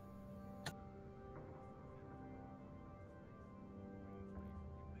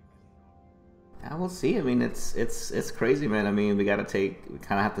 I will see. I mean, it's crazy, man. I mean, we kind of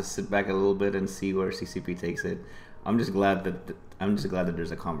have to sit back a little bit and see where CCP takes it. I'm just glad that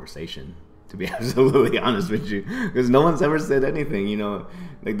there's a conversation, to be absolutely honest with you, because no one's ever said anything. You know,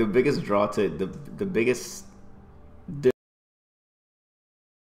 like the biggest draw to the biggest,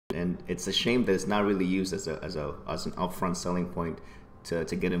 and it's a shame that it's not really used as an upfront selling point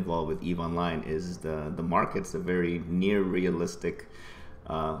to get involved with EVE Online. Is the market's a very near realistic.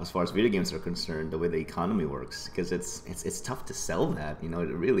 As far as video games are concerned, the way the economy works, because it's tough to sell that. You know, it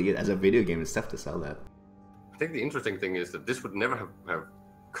really is. As a video game, it's tough to sell that. I think the interesting thing is that this would never have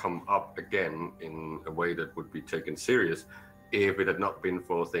come up again in a way that would be taken serious if it had not been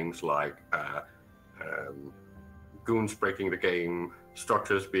for things like goons breaking the game,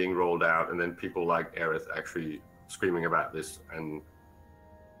 structures being rolled out, and then people like Aerith actually screaming about this and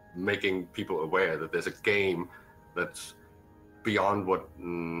making people aware that there's a game that's beyond what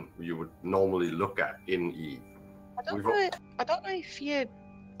you would normally look at in EVE. I don't know if you,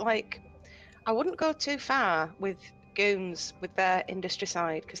 like, I wouldn't go too far with goons with their industry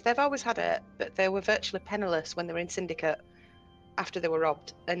side, because they've always had it, but they were virtually penniless when they were in Syndicate after they were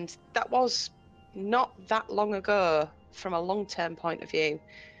robbed, and that was not that long ago from a long-term point of view.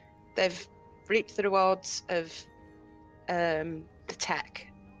 They've reaped the rewards of the tech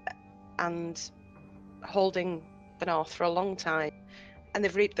and holding the North for a long time, and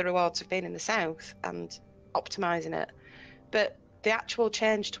they've reaped the rewards of being in the South and optimizing it. But the actual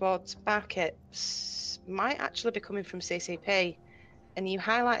change towards markets might actually be coming from CCP, and you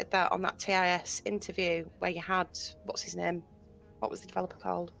highlighted that on that TIS interview where you had, what's his name? What was the developer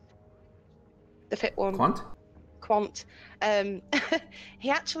called? The fit one. Quant. He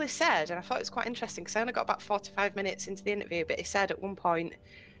actually said, and I thought it was quite interesting because I only got about 45 minutes into the interview, but he said at one point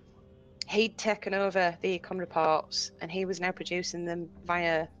he'd taken over the econ reports and he was now producing them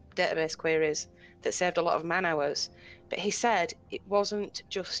via database queries that saved a lot of man hours. But he said it wasn't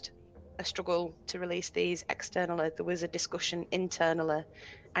just a struggle to release these externally, there was a discussion internally,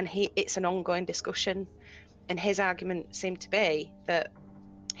 and it's an ongoing discussion. And his argument seemed to be that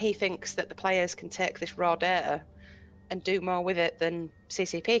he thinks that the players can take this raw data and do more with it than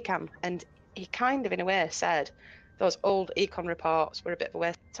CCP can. And he kind of, in a way, said those old econ reports were a bit of a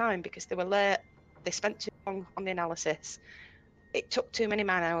waste of time because they were late, they spent too long on the analysis, it took too many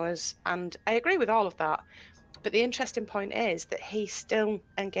man hours, and I agree with all of that. But the interesting point is that he's still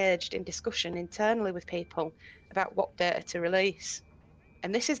engaged in discussion internally with people about what data to release.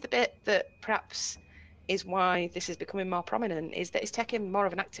 And this is the bit that perhaps is why this is becoming more prominent, is that he's taking more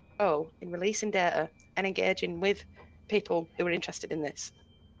of an active role in releasing data and engaging with people who are interested in this.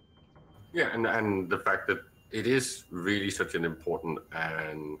 Yeah, and the fact that it is really such an important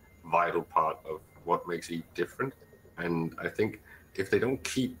and vital part of what makes EVE different. And I think if they don't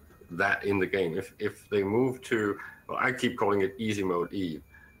keep that in the game, if they move to, well, I keep calling it easy mode EVE,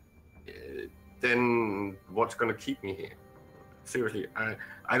 then what's going to keep me here? Seriously,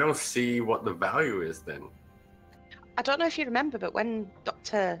 I don't see what the value is then. I don't know if you remember, but when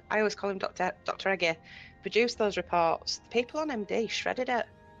I always call him Dr. Egge, produced those reports, the people on MD shredded it.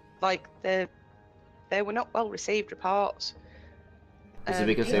 Like, they were not well received reports. Is it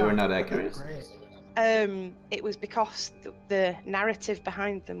because they were not accurate? It was because the narrative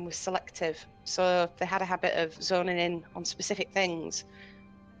behind them was selective. So they had a habit of zoning in on specific things,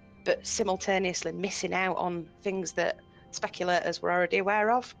 but simultaneously missing out on things that speculators were already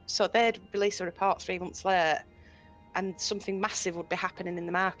aware of. So they'd release a report 3 months later, and something massive would be happening in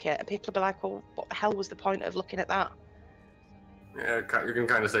the market, and people would be like, well, what the hell was the point of looking at that? Yeah, you can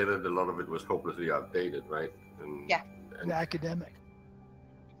kind of say that a lot of it was hopelessly outdated, right? And, Yeah. and Academic.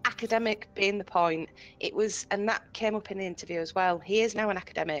 Being the point, it was, and that came up in the interview as well. He is now an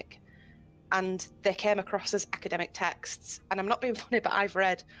academic, and they came across as academic texts. And I'm not being funny, but I've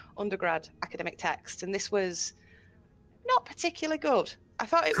read undergrad academic texts, and this was not particularly good. I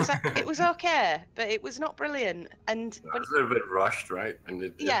thought it was okay, but it was not brilliant. And it was a little bit rushed, right? And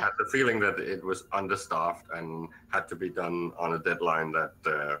it had the feeling that it was understaffed and had to be done on a deadline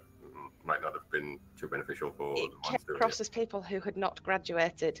that might not have been too beneficial for the ones came across as people who had not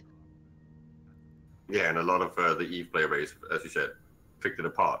graduated. Yeah, and a lot of the EVE player base, as you said, picked it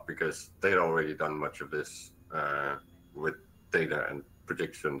apart because they'd already done much of this with data and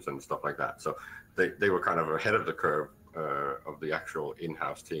predictions and stuff like that. So they were kind of ahead of the curve of the actual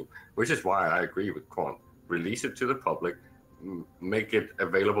in-house team, which is why I agree with Quant. Release it to the public, make it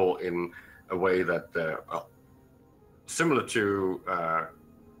available in a way that, similar to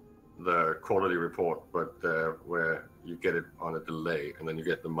the quarterly report, but where you get it on a delay and then you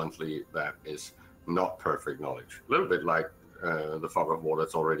get the monthly that is not perfect knowledge. A little bit like the fog of war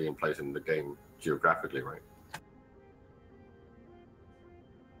that's already in place in the game geographically, right?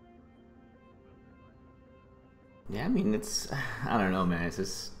 Yeah, I mean, I don't know, man. It's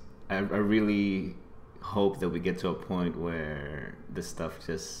just, I really hope that we get to a point where this stuff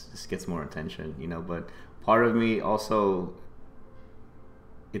just gets more attention, you know. But part of me also,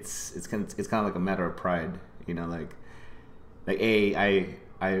 it's kind of like a matter of pride, you know, like I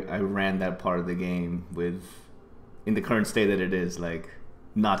ran that part of the game with, in the current state that it is, like,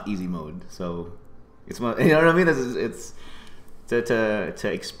 not easy mode. So it's, you know what I mean? It's to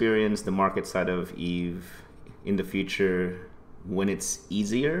experience the market side of EVE in the future when it's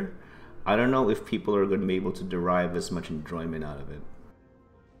easier. I don't know if people are going to be able to derive as much enjoyment out of it.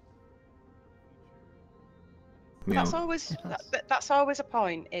 That's always a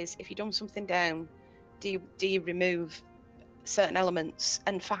point, is if you've done something down, do you remove certain elements?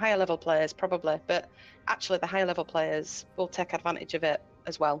 And for higher level players, probably, but actually the higher level players will take advantage of it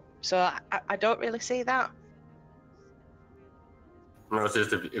as well. So I don't really see that. No, it's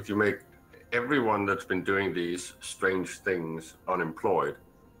just if you make everyone that's been doing these strange things unemployed,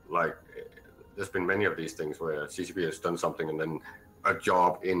 like there's been many of these things where CCP has done something and then a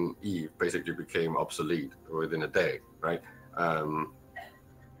job in EVE basically became obsolete within a day, right?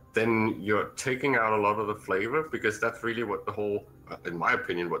 Then you're taking out a lot of the flavor, because that's really what the whole, in my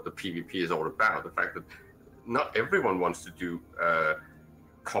opinion, what the PvP is all about. The fact that not everyone wants to do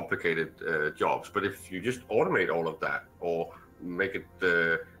complicated jobs, but if you just automate all of that or make it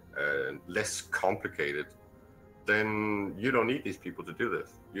less complicated, then you don't need these people to do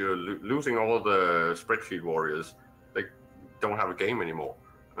this. You're losing all the spreadsheet warriors. They don't have a game anymore.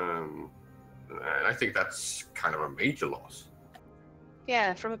 And I think that's kind of a major loss.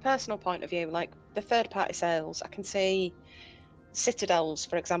 Yeah, from a personal point of view, like the third-party sales, I can see Citadels,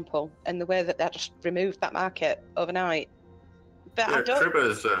 for example, and the way that they just removed that market overnight. But yeah, I don't... Tripper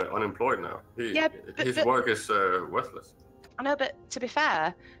is unemployed now. His work is worthless. I know, but to be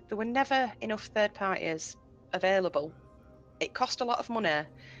fair, there were never enough third parties available. It cost a lot of money,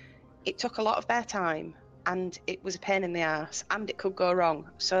 it took a lot of their time, and it was a pain in the ass, and it could go wrong.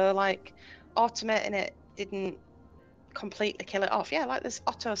 So, like, automating it didn't completely kill it off. Yeah, like there's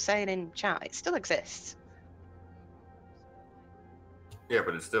Otto saying in chat, it still exists. Yeah,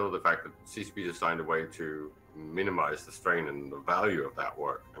 but it's still the fact that CCP designed a way to minimize the strain and the value of that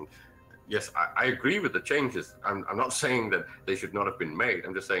work. And yes, I agree with the changes. I'm not saying that they should not have been made.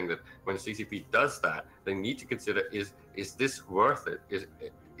 I'm just saying that when CCP does that, they need to consider, is this worth it?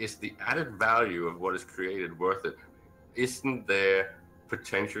 Is the added value of what is created worth it? Isn't there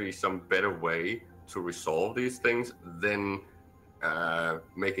potentially some better way to resolve these things than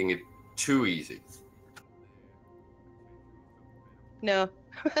making it too easy? No.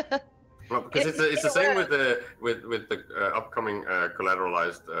 Well, because it's the same with the upcoming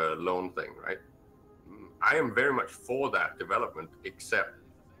collateralized loan thing, right? I am very much for that development, except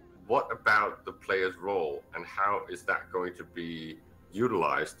what about the player's role and how is that going to be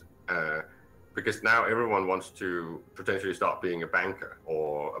utilized? Because now everyone wants to potentially start being a banker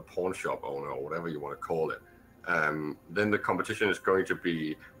or a pawn shop owner or whatever you want to call it. Then the competition is going to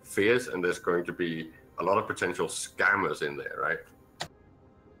be fierce, and there's going to be a lot of potential scammers in there, right?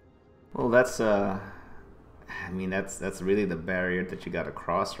 Well, that's I mean, that's really the barrier that you got to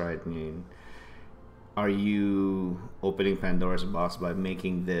cross, right? I mean, are you opening Pandora's box by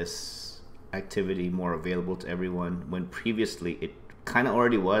making this activity more available to everyone when previously it kind of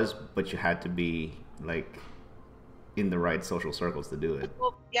already was, but you had to be like in the right social circles to do it.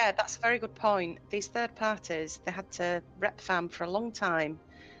 Well, yeah, that's a very good point. These third parties, they had to rep farm for a long time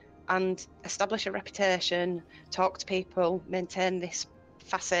and establish a reputation, talk to people, maintain this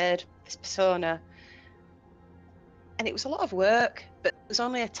facade, this persona. And it was a lot of work, but there was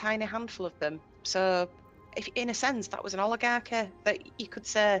only a tiny handful of them. So, if in a sense, that was an oligarchy that you could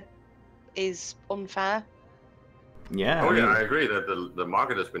say is unfair. Yeah. Oh, yeah, I agree that the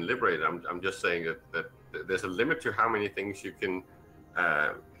market has been liberated. I'm just saying that there's a limit to how many things you can.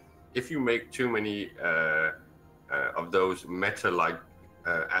 If you make too many of those meta-like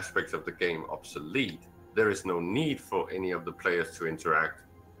aspects of the game obsolete, there is no need for any of the players to interact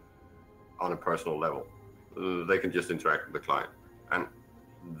on a personal level. They can just interact with the client, and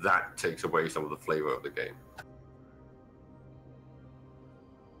that takes away some of the flavor of the game.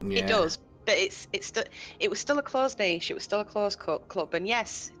 Yeah. It does, but it was still a closed niche. It was still a closed club, and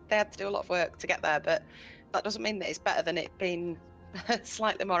yes, they had to do a lot of work to get there. But that doesn't mean that it's better than it being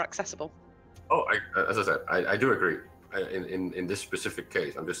slightly more accessible. Oh, as I said, I do agree. In this specific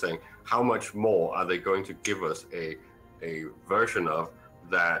case, I'm just saying, how much more are they going to give us a version of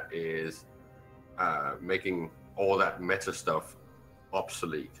that is making all that meta stuff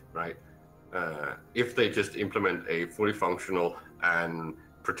obsolete, right? If they just implement a fully functional and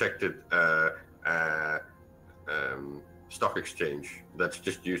protected stock exchange that's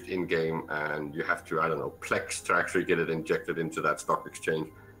just used in game, and you have to, I don't know, Plex to actually get it injected into that stock exchange.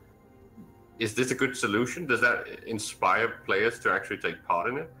 Is this a good solution? Does that inspire players to actually take part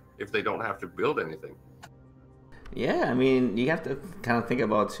in it if they don't have to build anything? Yeah, I mean, you have to kind of think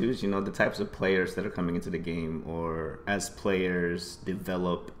about too, you know, the types of players that are coming into the game, or as players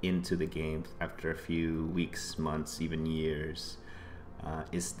develop into the game after a few weeks, months, even years.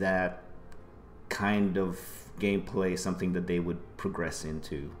 Is that kind of gameplay something that they would progress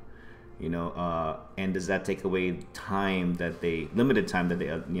into? You know, and does that take away time that limited time that they,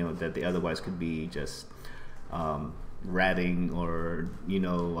 you know, that they otherwise could be just ratting or, you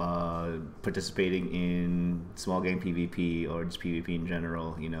know, participating in small game PvP or just PvP in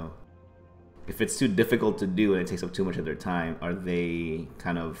general? You know, if it's too difficult to do and it takes up too much of their time, are they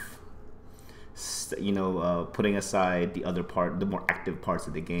kind of, you know, putting aside the other part, the more active parts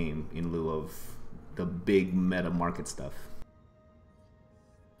of the game in lieu of the big meta market stuff?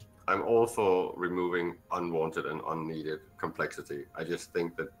 I'm all for removing unwanted and unneeded complexity. I just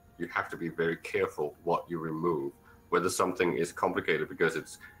think that you have to be very careful what you remove, whether something is complicated because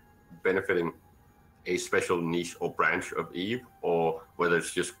it's benefiting a special niche or branch of EVE, or whether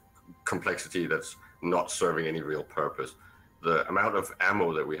it's just complexity that's not serving any real purpose. The amount of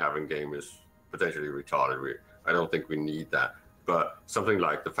ammo that we have in game is potentially retarded. I don't think we need that. But something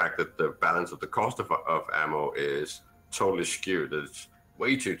like the fact that the balance of the cost of ammo is totally skewed, that it's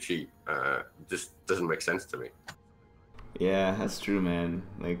way too cheap, just doesn't make sense to me. Yeah, that's true, man.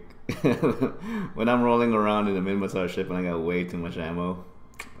 Like, when I'm rolling around in a mid-massage ship and I got way too much ammo,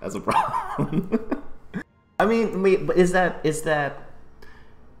 that's a problem. I mean, but is that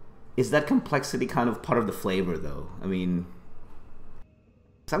complexity kind of part of the flavor, though? I mean,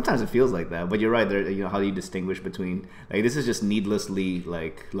 sometimes it feels like that, but you're right. There, you know, how do you distinguish between, like, this is just needlessly,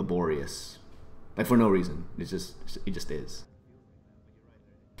 like, laborious, like, for no reason. It just is.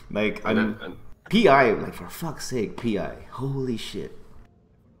 Like, PI, like, for fuck's sake, PI, holy shit.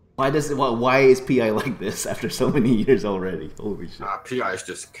 Why is PI like this after so many years already? Holy shit. PI is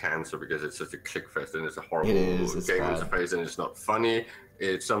just cancer because it's such a click fest and it's a horrible game interface and it's not funny.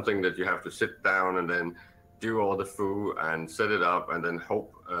 It's something that you have to sit down and then do all the foo and set it up and then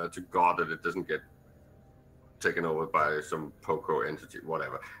hope to God that it doesn't get taken over by some Poco entity,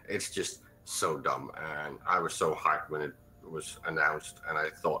 whatever. It's just so dumb, and I was so hyped when it was announced, and I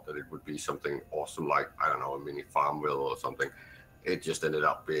thought that it would be something awesome, like, I don't know, a mini Farmville or something. It just ended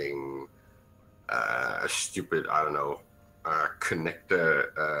up being a stupid, I don't know, connector.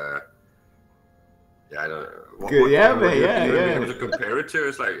 Yeah, I don't know. What Yeah. To compare it to,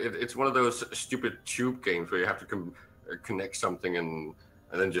 it's like it's one of those stupid tube games where you have to connect something and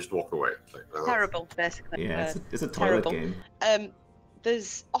then just walk away. It's like, oh. Terrible, basically. Yeah, it's a toilet terrible game.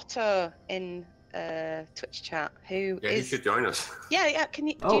 There's Otto in Twitch chat who he should join us. Yeah. Can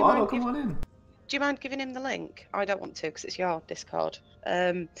you? Oh, Otto, come on in. Do you mind giving him the link? I don't want to because it's your Discord.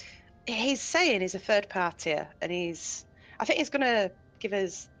 He's saying he's a third partier, and I think he's going to give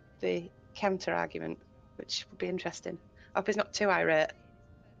us the counter argument, which would be interesting. I hope he's not too irate.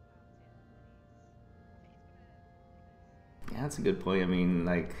 Yeah, that's a good point. I mean,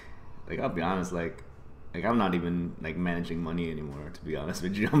 like I'll be honest, like, Like I'm not even like managing money anymore, to be honest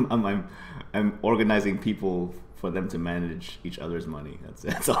with you. I'm organizing people for them to manage each other's money.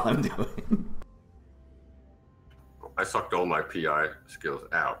 That's all I'm doing. I sucked all my PI skills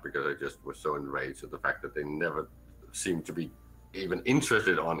out because I just was so enraged at the fact that they never seemed to be even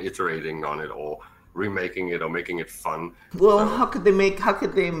interested on iterating on it or remaking it or making it fun. Well, so, how could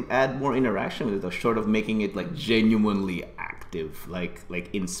they add more interaction with it, though, short of making it like genuinely active, like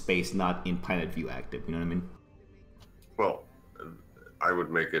in space, not in planet view active? You know what I mean? Well, I would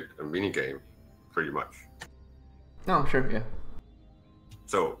make it a mini game, pretty much. Oh, sure, yeah.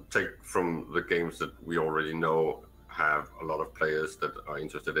 So take from the games that we already know have a lot of players that are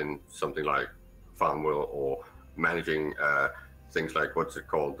interested in something like Farmville or managing things like, what's it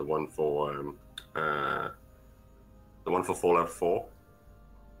called, the one for Fallout 4.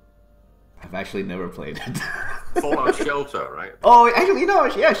 I've actually never played it. Fallout Shelter, right? Oh, actually,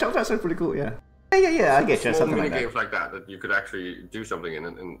 yeah, Shelter sounds pretty cool. Yeah, I get you. Something like that. Games like that you could actually do something in,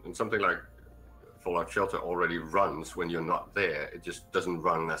 and something like Fallout Shelter already runs when you're not there. It just doesn't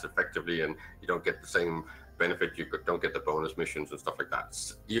run as effectively, and you don't get the same benefit. You don't get the bonus missions and stuff like that.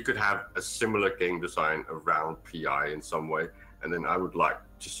 You could have a similar game design around PI in some way, and then I would like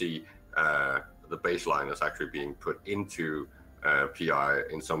to see the baseline is actually being put into PI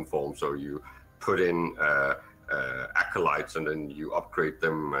in some form. So you put in acolytes, and then you upgrade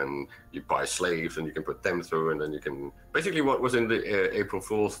them, and you buy slaves, and you can put them through, and then you can basically what was in the April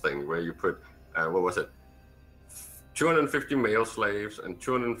Fool's thing, where you put what was it, 250 male slaves and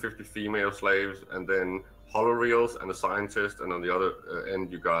 250 female slaves, and then holoreels and a scientist, and on the other end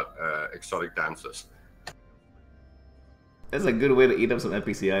you got exotic dancers. That's a good way to eat up some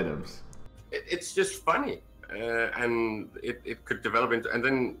NPC items. It's just funny, and it could develop into, and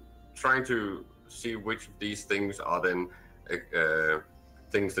then trying to see which of these things are then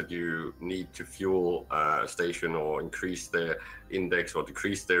things that you need to fuel a station or increase their index or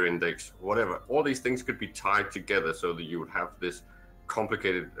decrease their index, whatever. All these things could be tied together so that you would have this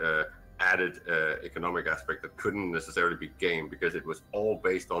complicated added economic aspect that couldn't necessarily be game, because it was all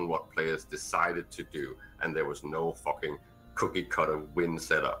based on what players decided to do, and there was no fucking cookie cutter win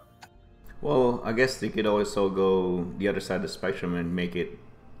setup. Well, I guess they could also go the other side of the spectrum and make it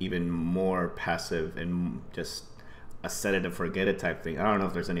even more passive and just a set it and forget it type thing. I don't know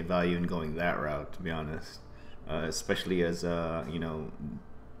if there's any value in going that route, to be honest. Especially as you know,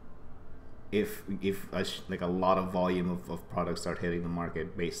 if like a lot of volume of products start hitting the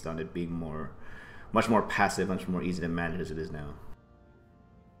market based on it being much more passive, much more easy to manage as it is now.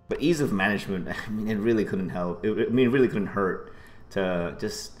 But ease of management, I mean, it really couldn't help. It really couldn't hurt to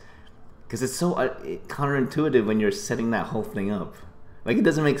just, because it's so counterintuitive when you're setting that whole thing up. Like, it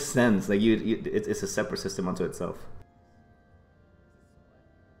doesn't make sense. Like it's a separate system unto itself.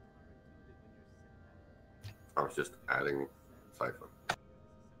 I was just adding Cypher.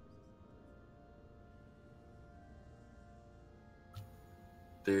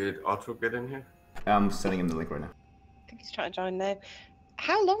 Did Otto get in here? I'm sending him the link right now. I think he's trying to join now.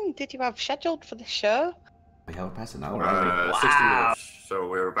 How long did you have scheduled for the show? We have past an hour. 60 minutes. So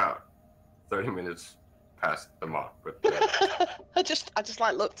we're about 30 minutes past the mark. But I just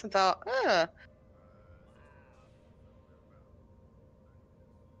like looked and thought,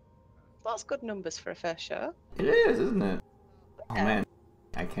 that's good numbers for a first show. It is, isn't it? Oh man,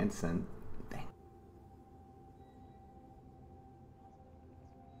 I can't send. Dang.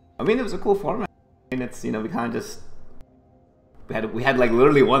 I mean, it was a cool format. I mean, it's, you know, we kind of just we had like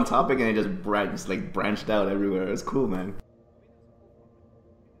literally one topic and it just branched out everywhere. It was cool, man.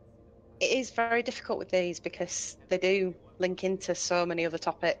 It is very difficult with these because they do link into so many other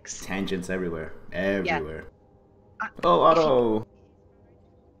topics. Tangents everywhere. Yeah. Oh, Otto.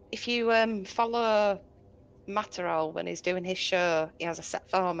 If you follow Matterall when he's doing his show, he has a set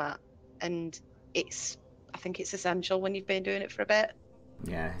format, and I think it's essential when you've been doing it for a bit.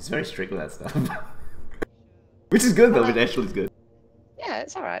 Yeah, he's very strict with that stuff. Which is good, though. It actually is good. Yeah,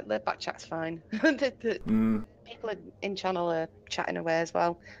 it's all right. Laid back chat's fine. People in channel are chatting away as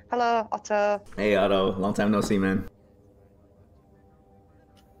well. Hello, Otto. Hey, Otto. Long time no see, man.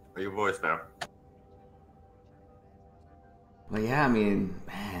 Are your voice now? Well, yeah, I mean,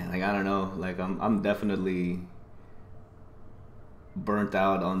 man, like, I don't know. Like, I'm definitely burnt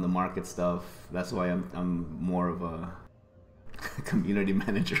out on the market stuff. That's why I'm more of a community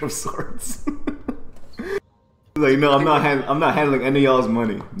manager of sorts. Like, no, I'm not handling any of y'all's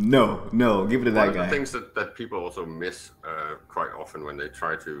money. No, give it to that guy. One of the things that people also miss quite often when they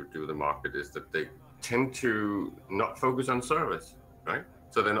try to do the market is that they tend to not focus on service, right?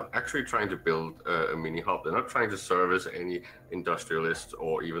 So they're not actually trying to build a mini hub. They're not trying to service any industrialists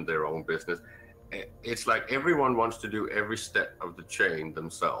or even their own business. it's like everyone wants to do every step of the chain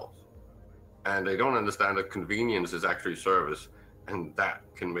themselves, and they don't understand that convenience is actually service, and that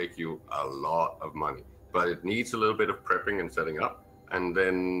can make you a lot of money. But it needs a little bit of prepping and setting up, and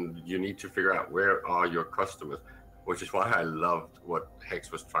then you need to figure out where are your customers, which is why I loved what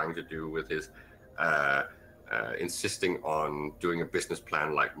Hex was trying to do with his insisting on doing a business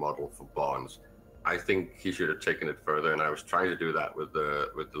plan like model for bonds. I think he should have taken it further, and I was trying to do that with the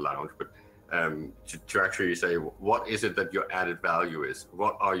lounge, but to actually say, what is it that your added value is?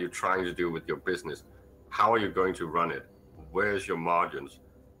 What are you trying to do with your business? How are you going to run it? Where's your margins?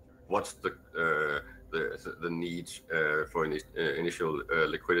 What's the needs for initial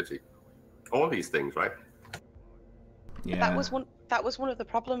liquidity? All these things, right? Yeah. That was one of the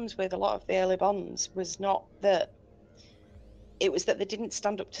problems with a lot of the early bonds, was not that it was that they didn't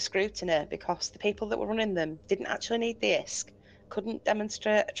stand up to scrutiny, because the people that were running them didn't actually need the ISK, couldn't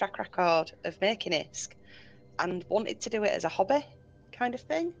demonstrate a track record of making ISK, and wanted to do it as a hobby kind of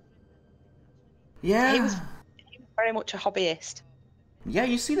thing. Yeah. So he was very much a hobbyist. Yeah,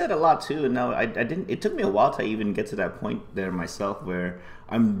 you see that a lot too. And now I didn't. It took me a while to even get to that point there myself, where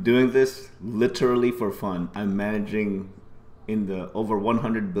I'm doing this literally for fun. I'm managing in the over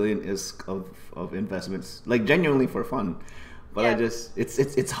 100 billion ISK of investments, like genuinely for fun. But Yeah. I just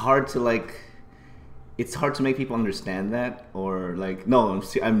it's hard to like. It's hard to make people understand that, or like, no,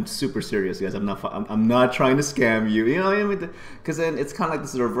 I'm super serious, guys. I'm not trying to scam you. You know what I mean? Because then it's kind of like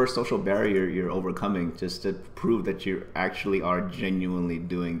this reverse social barrier you're overcoming, just to prove that you actually are genuinely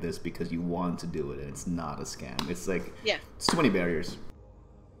doing this because you want to do it, and it's not a scam. It's like, Yeah, it's too many barriers.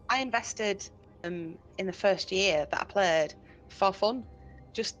 I invested in the first year that I played for fun,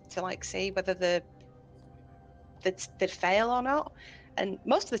 just to like see whether they'd fail or not. And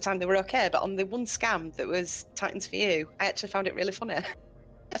most of the time they were okay, but on the one scam that was Titans for You, I actually found it really funny.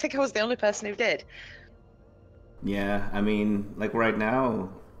 I think I was the only person who did. Yeah, I mean, like right now,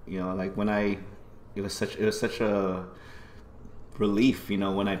 you know, like when it was such a relief, you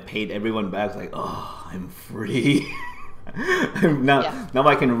know, when I paid everyone back. Like, oh, I'm free. Now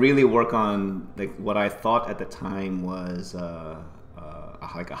I can really work on like what I thought at the time was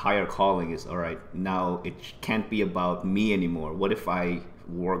like a higher calling. Is all right. Now it can't be about me anymore. What if I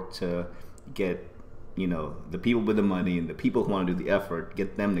work to get, you know, the people with the money and the people who want to do the effort,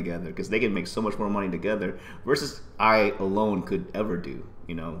 get them together, because they can make so much more money together versus I alone could ever do,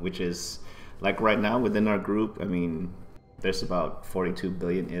 you know, which is like right now within our group. I mean, there's about 42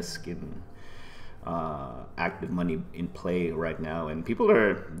 billion ISK in active money in play right now, and people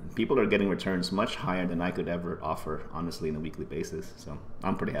are getting returns much higher than I could ever offer, honestly, on a weekly basis. So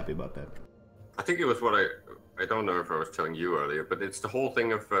I'm pretty happy about that. I think it was what I don't know if I was telling you earlier, but it's the whole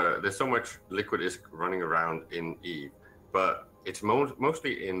thing of there's so much liquid ISK running around in EVE, but it's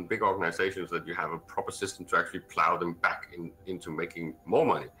mostly in big organizations that you have a proper system to actually plow them back into making more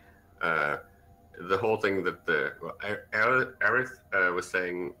money. The whole thing that Aerith was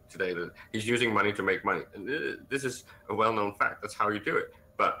saying today, that he's using money to make money. And this is a well-known fact. That's how you do it.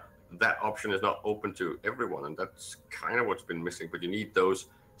 But that option is not open to everyone. And that's kind of what's been missing. But you need those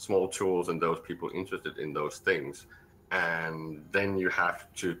small tools and those people interested in those things. And then you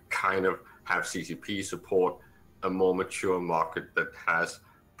have to kind of have CCP support a more mature market that has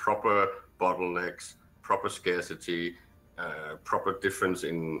proper bottlenecks, proper scarcity, proper difference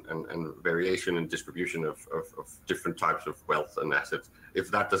in and variation and distribution of different types of wealth and assets.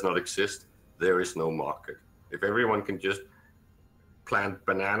 If that does not exist, there is no market. If everyone can just plant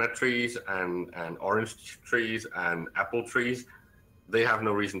banana trees and orange trees and apple trees, they have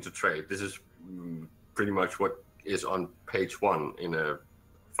no reason to trade. This is pretty much what is on page 1 in a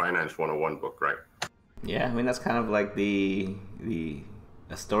Finance 101 book, right? Yeah, I mean, that's kind of like a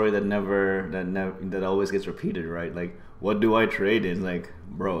story that always gets repeated, right? Like, what do I trade in? Like,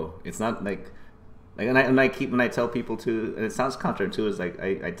 bro, it's not like when I tell people to, and it sounds counterintuitive, like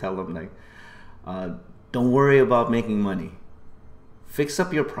I tell them like, don't worry about making money. Fix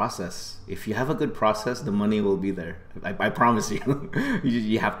up your process. If you have a good process, the money will be there. I promise you.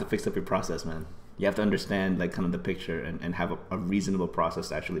 You have to fix up your process, man. You have to understand like kind of the picture and have a reasonable process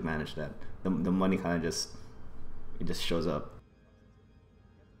to actually manage that. The money kind of just shows up.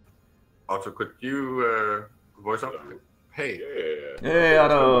 Also, could you voice up? Hey. Yeah. Hey,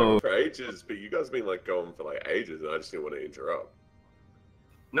 Otto. For ages, but you guys have been like going for like ages, and I just didn't want to interrupt.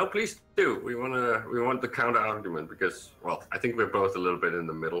 No, please do. We want the counter argument because, well, I think we're both a little bit in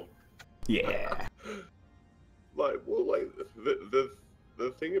the middle. Yeah.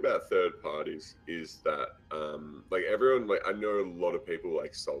 The thing about third parties is that like everyone, like I know a lot of people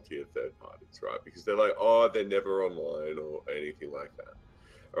like salty at third parties, right? Because they're like, oh, they're never online or anything like that.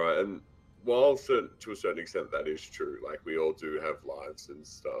 All right, and while to a certain extent that is true, like we all do have lives and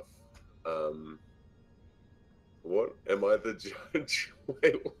stuff. What am I the judge?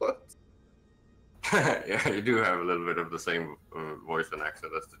 Wait, what? Yeah, you do have a little bit of the same voice and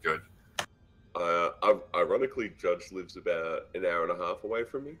accent as the judge. Ironically, Judge lives about an hour and a half away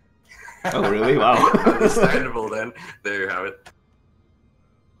from me. Oh, really? Wow. Understandable then. There you have it.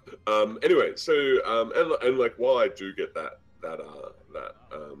 Anyway, so and like while I do get that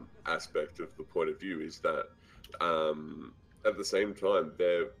aspect of the point of view is that at the same time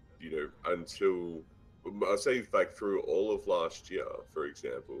there, you know, until I'll say like through all of last year, for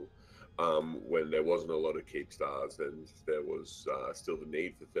example, when there wasn't a lot of keep stars and there was still the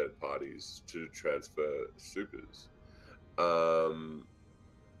need for third parties to transfer supers,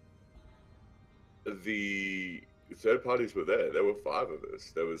 the third parties were there. There were 5 of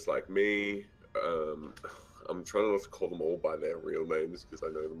us. There was like me. I'm trying not to call them all by their real names because I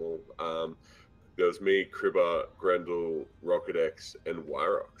know them all. There was me, Cribber, Grendel, Rocket X, and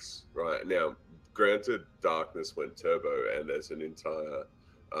Wyrox. Right now, granted, Darkness went turbo, and there's an entire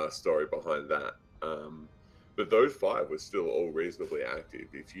story behind that. But those 5 were still all reasonably active.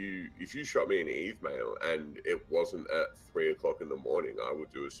 If you shot me an Eve mail and it wasn't at 3 o'clock in the morning, I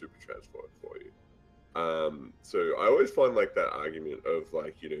would do a super transport for you. So I always find like that argument of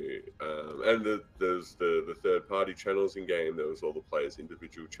like, you know, and there's the third party channels in game. There was all the players'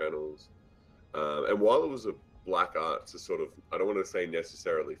 individual channels, and while it was a black art to sort of, I don't want to say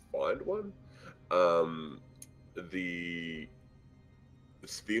necessarily find one, the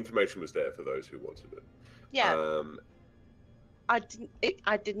information was there for those who wanted it. Yeah.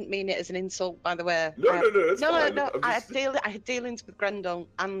 I didn't mean it as an insult, by the way. No, that's fine. No. I had dealings with Grendel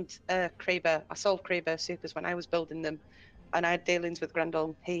and Kraber. I sold Kraber supers when I was building them, and I had dealings with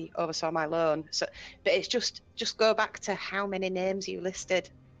Grendel. He oversaw my loan. So, but it's just go back to how many names you listed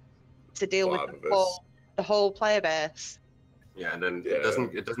to deal with the whole player base. Yeah, and then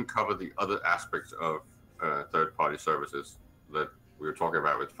it doesn't cover the other aspects of third party services that we were talking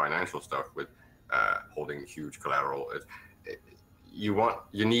about with financial stuff, with holding huge collateral. You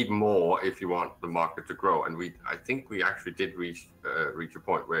need more if you want the market to grow, and I think we actually did reach a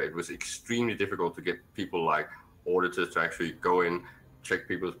point where it was extremely difficult to get people like auditors to actually go in, check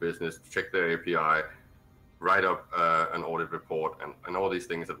people's business, check their API, write up an audit report, and all these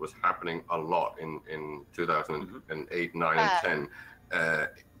things that was happening a lot in 2008, 9, and 10.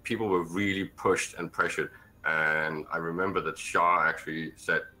 People were really pushed and pressured, and I remember that Shah actually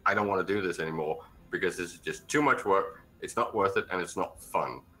said, "I don't want to do this anymore because this is just too much work. It's not worth it, and it's not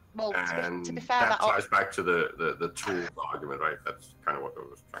fun." Well, and to be fair, that ties back to the tools argument, right? That's kind of what I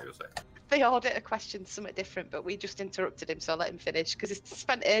was trying to say. The auditor questioned something different, but we just interrupted him, so I let him finish because he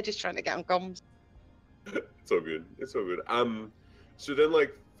spent ages trying to get on comms. It's all good. It's all good. So then,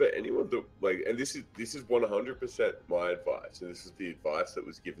 like, for anyone that like, and this is 100% my advice, and this is the advice that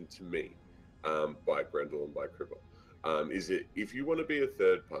was given to me, by Grendel and by Cribber, is that if you want to be a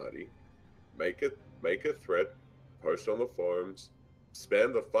third party, make a thread, post on the forums,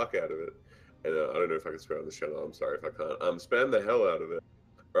 spam the fuck out of it, and I don't know if I can swear on the channel. I'm sorry if I can't. Spam the hell out of it,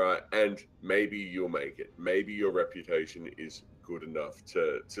 right? And maybe you'll make it. Maybe your reputation is good enough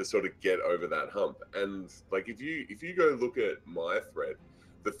to sort of get over that hump. And like if you go look at my thread,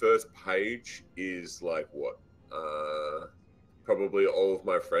 the first page is like what, probably all of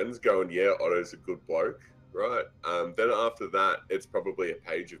my friends going, "Yeah, Otto's a good bloke," right? Then after that, it's probably a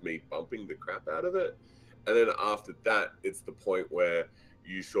page of me bumping the crap out of it. And then after that, it's the point where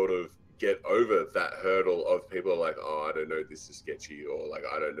you sort of get over that hurdle of people are like, "Oh, I don't know, this is sketchy," or like,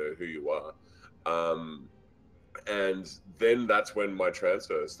 "I don't know who you are." And then that's when my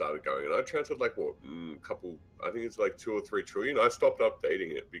transfers started going. And I transferred like what, I think it's like 2 or 3 trillion. I stopped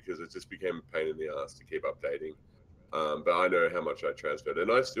updating it because it just became a pain in the ass to keep updating. But I know how much I transferred,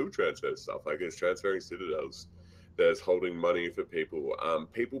 and I still transfer stuff. Like there's transferring citadels, there's holding money for people.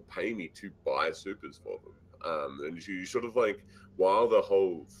 People pay me to buy supers for them. And you sort of like, while the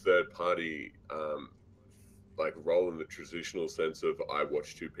whole third party like role in the traditional sense of I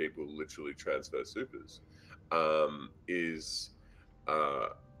watch 2 people literally transfer supers is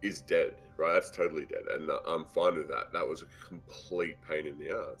dead, right? That's totally dead, and I'm fine with that. That was a complete pain in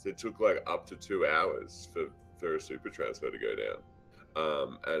the ass. It took like up to 2 hours for a super transfer to go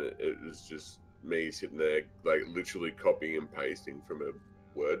down, and it was just me sitting there like literally copying and pasting from a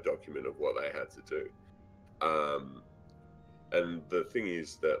Word document of what they had to do. And the thing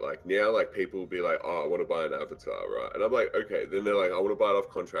is that like now, like people will be like, "Oh, I want to buy an avatar," right? And I'm like, okay. Then they're like, "I want to buy it off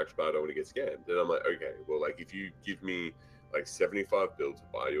contract, but I don't want to get scammed." And I'm like, okay, well, like if you give me like 75 bill to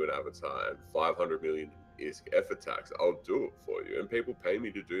buy you an avatar and 500 million ISK effort tax, I'll do it for you. And people pay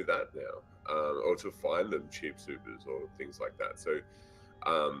me to do that now, or to find them cheap supers or things like that. So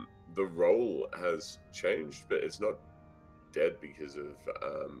the role has changed, but it's not dead because of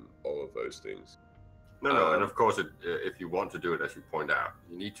all of those things. No, and of course, if you want to do it, as you point out,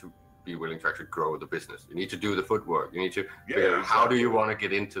 you need to be willing to actually grow the business. You need to do the footwork. You need to figure out how do you want to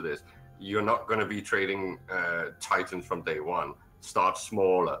get into this. You're not going to be trading Titans from day one. Start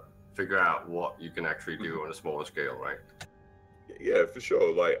smaller. Figure out what you can actually do on a smaller scale, right? Yeah, for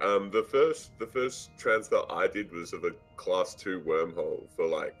sure. Like the first transfer I did was of a class 2 wormhole for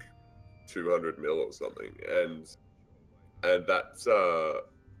like 200 mil or something, and that's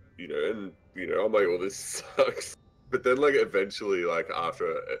and I'm like, oh, this sucks. But then like eventually, like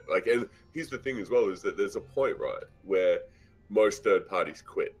after like, and here's the thing as well, is that there's a point, right, where most third parties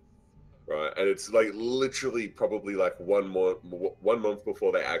quit, right, and it's like literally probably like 1 month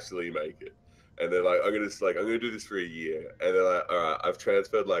before they actually make it, and they're like, I'm gonna do this for a year, and they're like, all right, I've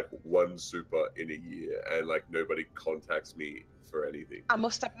transferred like 1 super in a year, and like nobody contacts me for anything. I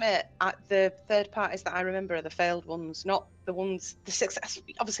must admit, the third parties that I remember are the failed ones, not the ones, the successful.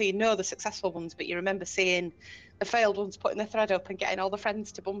 Obviously, you know the successful ones, but you remember seeing the failed ones putting the thread up and getting all the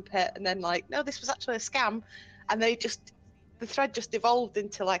friends to bump it, and then like, no, this was actually a scam, and the thread just evolved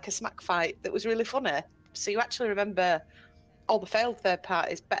into like a smack fight that was really funny. So you actually remember all the failed third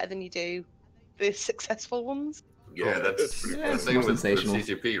parties better than you do the successful ones. Yeah, that's the thing with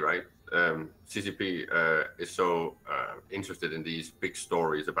CCP, right? CCP is so interested in these big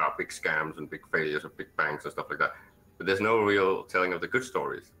stories about big scams and big failures of big banks and stuff like that. But there's no real telling of the good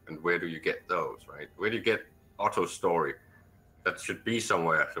stories. And where do you get those, right? Where do you get Otto's story? That should be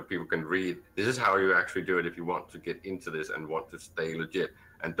somewhere so people can read. This is how you actually do it if you want to get into this and want to stay legit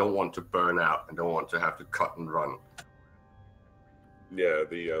and don't want to burn out and don't want to have to cut and run. Yeah,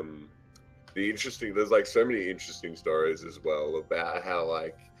 the interesting, there's like so many interesting stories as well about how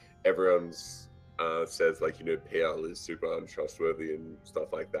like everyone's says like, PL is super untrustworthy and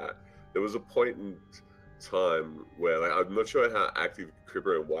stuff like that. There was a point in time where like, I'm not sure how active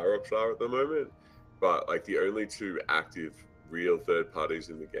Cribber and Wyrops are at the moment, but like the only 2 active real third parties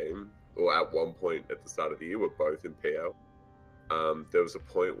in the game, or at one point at the start of the year, were both in PL. There was a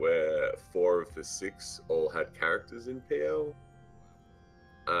point where 4 of the 6 all had characters in PL.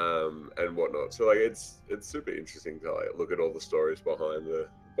 And whatnot. So like it's super interesting to like look at all the stories behind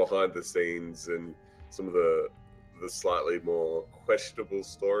the scenes and some of the slightly more questionable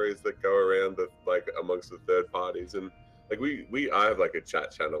stories that go around like amongst the third parties. And like I have like a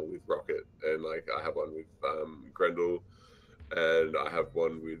chat channel with Rocket, and like I have one with Grendel, and I have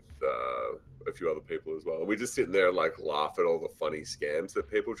one with a few other people as well. And we just sit in there and like laugh at all the funny scams that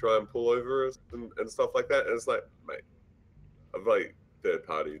people try and pull over us and stuff like that. And it's like, mate, I've like third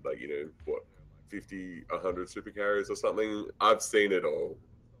party, like, 50, 100 super carriers or something. I've seen it all.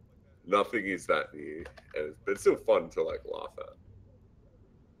 Nothing is that new, but it's still fun to like laugh at.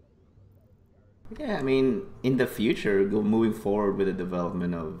 Yeah, I mean, in the future, moving forward with the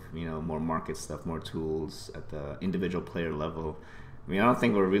development of more market stuff, more tools at the individual player level. I mean, I don't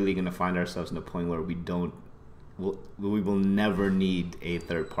think we're really going to find ourselves in a point where we will never need a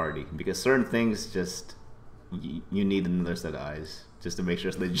third party, because certain things just you need another set of eyes just to make sure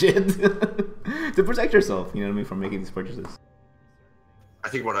it's legit to protect yourself, from making these purchases. I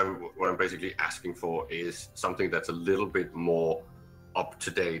think what I'm basically asking for is something that's a little bit more up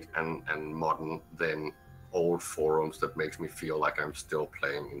to date and modern than old forums that makes me feel like I'm still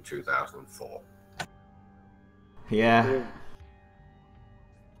playing in 2004. Yeah.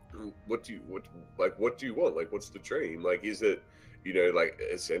 What do you want? Like, what's the dream? Like, is it, like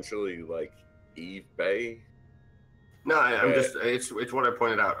essentially like Eve Bay? No, I'm just, it's what I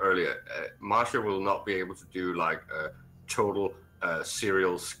pointed out earlier. Marsha will not be able to do like a total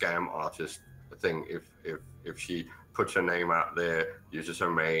serial scam artist thing if she puts her name out there, uses her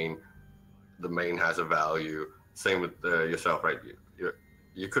main, the main has a value. Same with yourself, right?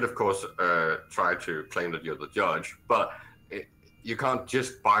 You could, of course, try to claim that you're the judge, but you can't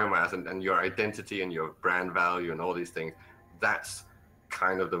just biomass and your identity and your brand value and all these things. That's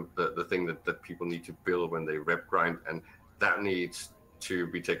kind of the thing that people need to build when they rep grind, and that needs to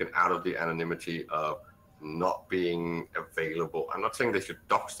be taken out of the anonymity of not being available. I'm not saying they should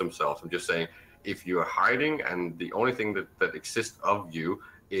dox themselves. I'm just saying if you're hiding and the only thing that exists of you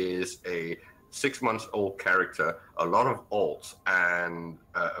is a 6 months old character, a lot of alts, and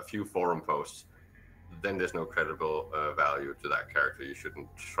a few forum posts, then there's no credible value to that character. You shouldn't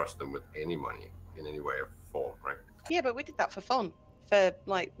trust them with any money in any way or form, right? Yeah, but we did that for fun, for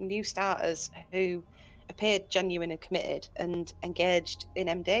like new starters who appeared genuine and committed and engaged in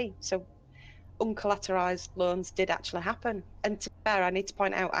MD. So uncollateralized loans did actually happen. And to be fair, I need to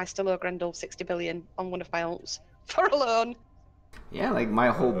point out I still owe Grendel 60 billion on one of my alts for a loan. Yeah, like my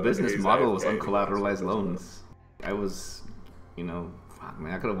whole business he's model was AFK, uncollateralized loans. I was, fuck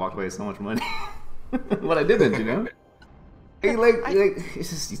man, I could have walked away with so much money, but I didn't,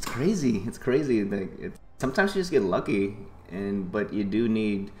 it's crazy. It's crazy. Sometimes you just get lucky, but you do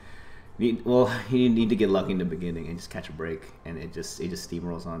need you need to get lucky in the beginning and just catch a break, and it just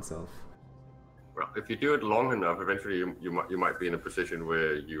steamrolls on itself. Well, if you do it long enough, eventually you might be in a position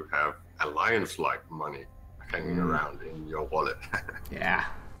where you have alliance-like money hanging around in your wallet. Yeah.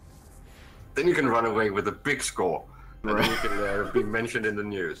 Then you can run away with a big score, and Right. then you can be mentioned in the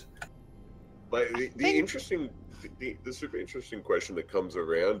news. Like the super interesting question that comes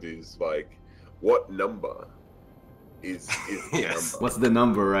around is like, what number is the Yes. number? What's the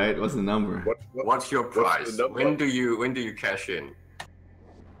number, right? What's the number? What's your price? number? When do you cash in?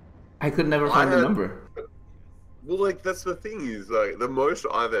 I could never I find the had- number. Well, like that's the thing is like the most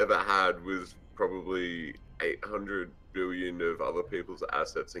I've ever had was probably 800 billion of other people's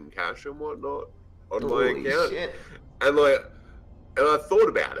assets in cash and whatnot on my Holy account. shit. And I thought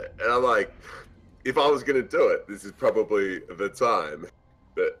about it, and I'm like, if I was gonna do it, this is probably the time.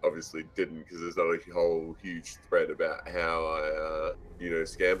 But obviously didn't, because there's not a whole huge thread about how I,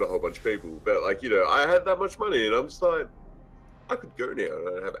 scammed a whole bunch of people. But like, I had that much money, and I'm just like, I could go now,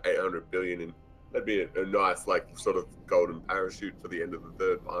 and I'd have 800 billion, and that'd be a nice, like, sort of golden parachute for the end of the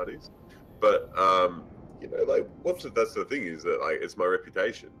third parties. But that's the thing is that like it's my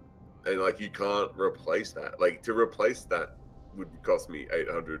reputation, and like you can't replace that. Like to replace that would cost me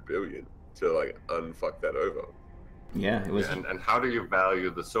 800 billion to like unfuck that over. Yeah, it was. Yeah, and how do you value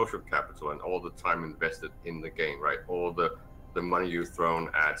the social capital and all the time invested in the game, right? All the money you've thrown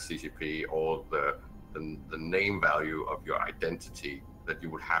at CCP, all the name value of your identity that you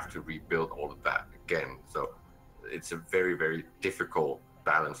would have to rebuild all of that again. So it's a very, very difficult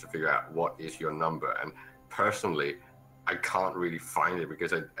balance to figure out what is your number. And personally, I can't really find it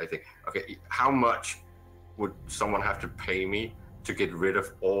because I think, okay, how much would someone have to pay me to get rid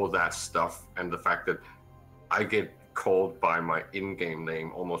of all that stuff and the fact that I get called by my in-game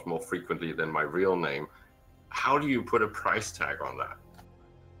name almost more frequently than my real name? How do you put a price tag on that?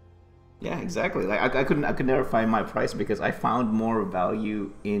 Yeah, exactly. Like I could never find my price because I found more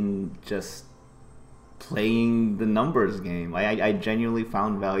value in just playing the numbers game. I genuinely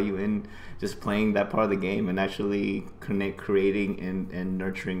found value in just playing that part of the game and actually creating and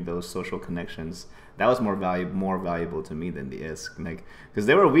nurturing those social connections. That was more valuable to me than the ISK. Like, because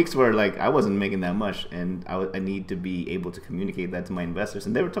there were weeks where like I wasn't making that much, and I need to be able to communicate that to my investors,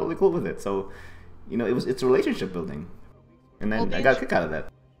 and they were totally cool with it. So, it's relationship building, and then I got a kick out of that.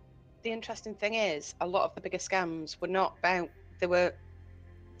 The interesting thing is, a lot of the bigger scams were not about. They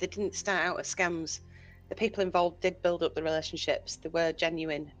didn't start out as scams. The people involved did build up the relationships. They were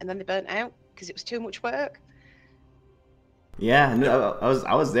genuine, and then they burnt out because it was too much work. Yeah, no,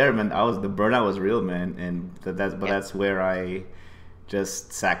 I was there, man. The burnout was real, man, and that's where I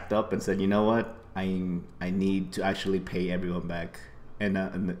just sacked up and said, you know what, I need to actually pay everyone back,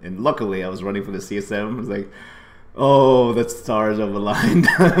 and luckily I was running for the CSM. I was like, oh, the stars have aligned.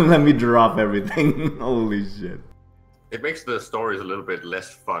 Let me drop everything. Holy shit. It makes the stories a little bit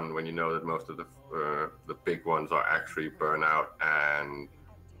less fun when you know that most of the big ones are actually burnout and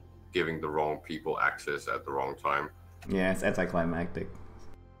giving the wrong people access at the wrong time. Yeah, it's anticlimactic.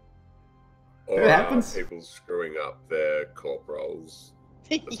 Or It happens. People screwing up their corp roles.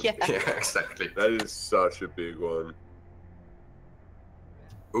 Yeah. Yeah, exactly. That is such a big one.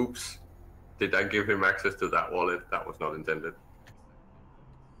 Oops. Did I give him access to that wallet? That was not intended.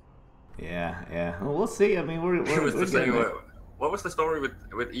 Yeah. Well, we'll see. I mean, It was we're the same. getting there. What was the story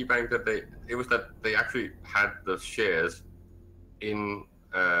with eBank that they actually had the shares in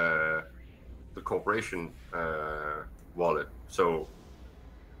the corporation wallet. So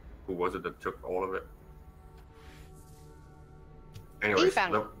who was it that took all of it? Anyways,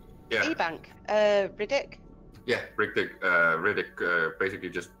 eBank. yeah, eBank. Riddick. yeah, Riddick basically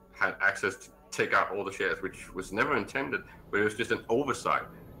just had access to take out all the shares, which was never intended, but it was just an oversight.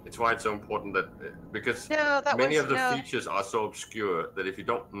 It's why it's so important that because many of the features are so obscure that if you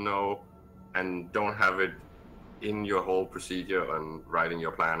don't know and don't have it in your whole procedure and writing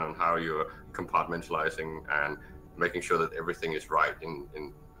your plan on how you're compartmentalizing and making sure that everything is right in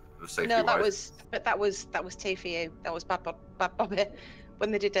the safety. No, that was T for you. That was Bad Bobby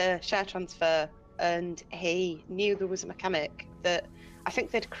when they did a share transfer, and he knew there was a mechanic that I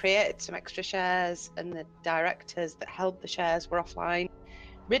think they'd created some extra shares, and the directors that held the shares were offline.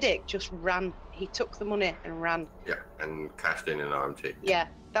 Riddick just ran. He took the money and ran. Yeah, and cashed in an RMT. Yeah,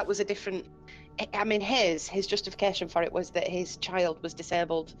 that was a different. I mean, his justification for it was that his child was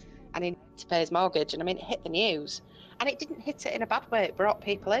disabled and he needed to pay his mortgage. And I mean, it hit the news, and it didn't hit it in a bad way. It brought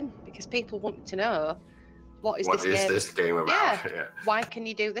people in because people wanted to know what is this game about. Yeah. Why can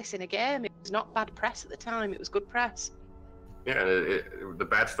you do this in a game? It was not bad press at the time. It was good press. Yeah, and the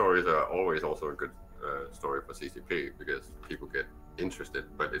bad stories are always also a good story for CCP because people get interested.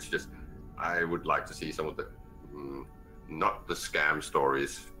 But it's just, I would like to see some of the not the scam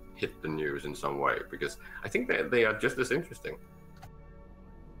stories hit the news in some way, because I think they are just as interesting.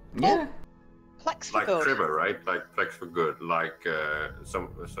 Yeah. Plex for like good. Tribber, right? Like Plex for good. Like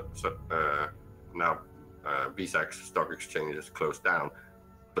now BSAC's stock exchange is closed down,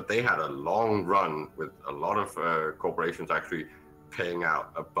 but they had a long run with a lot of corporations actually paying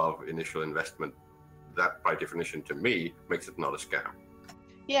out above initial investment. That, by definition, to me, makes it not a scam.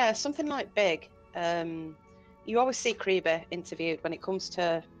 Yeah, something like Big. You always see Krieber interviewed when it comes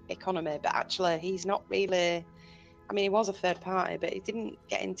to economy, but actually he's not really. I mean, he was a third party, but he didn't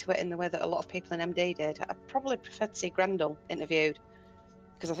get into it in the way that a lot of people in MD did. I'd probably prefer to see Grendel interviewed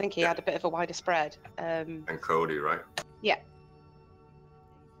because I think he had a bit of a wider spread. And Cody, right? Yeah.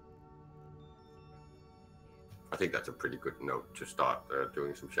 I think that's a pretty good note to start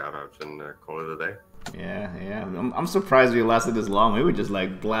doing some shout-outs and call it a day. Yeah. I'm surprised we lasted this long. We were just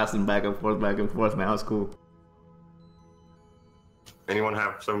like blasting back and forth, man. That was cool. Anyone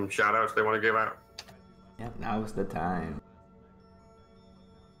have some shout-outs they want to give out? Yeah, now is the time.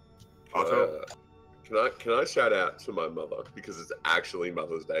 Also, can I shout out to my mother, because it's actually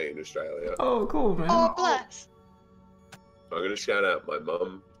Mother's Day in Australia. Oh, cool, man. Oh, bless. I'm going to shout out my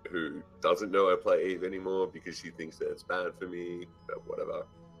mum, who doesn't know I play Eve anymore because she thinks that it's bad for me, but whatever.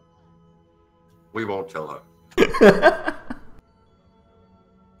 we won't tell her.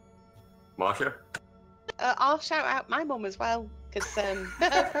 Marsha? I'll shout out my mum as well, because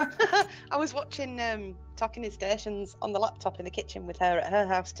I was watching Talking in Stations on the laptop in the kitchen with her at her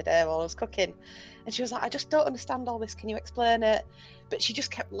house today while I was cooking, and she was like, I just don't understand all this, can you explain it? But she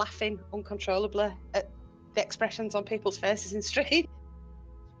just kept laughing uncontrollably at the expressions on people's faces in stream.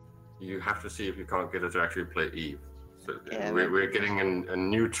 You have to see if you can't get her to actually play Eve. So Yeah, we're getting a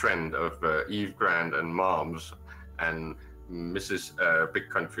new trend of Eve Grand and moms and Mrs. Big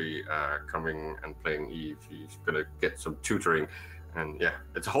Country coming and playing Eve. She's gonna get some tutoring, and yeah,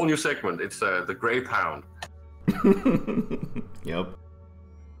 it's a whole new segment. It's the Grey Pound. Yep.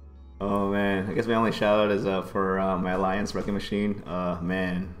 Oh man, I guess my only shout out is for my Alliance Wrecking Machine.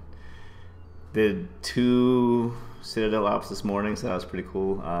 Man, did 2 Citadel ops this morning, so that was pretty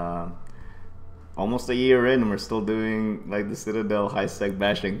cool. Almost a year in, and we're still doing like the Citadel high sec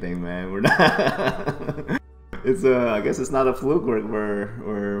bashing thing, man. We're not. It's I guess it's not a fluke.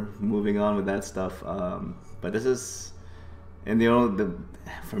 We're moving on with that stuff. But this is, and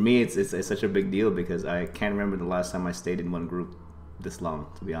for me, it's such a big deal because I can't remember the last time I stayed in one group this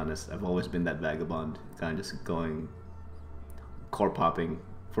long. To be honest, I've always been that vagabond, kind of just going core popping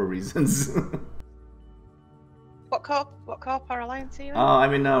for reasons. What corp or alliance are you in?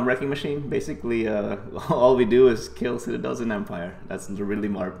 I'm in Wrecking Machine. Basically, all we do is kill Citadels in Empire. That's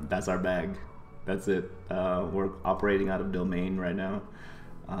our bag. That's it. We're operating out of Domain right now.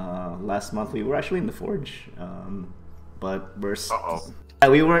 Last month we were actually in the Forge, but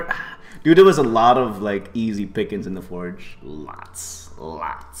we weren't. Dude, there was a lot of like easy pickings in the Forge. Lots.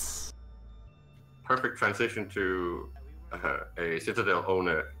 Perfect transition to a Citadel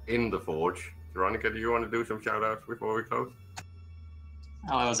owner in the Forge. Veronica, do you want to do some shout outs before we close?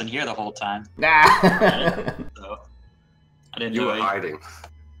 Oh, I wasn't here the whole time. Nah. So I didn't You know. were hiding.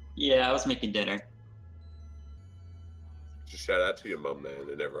 Yeah, I was making dinner. Just shout out to your mum, man,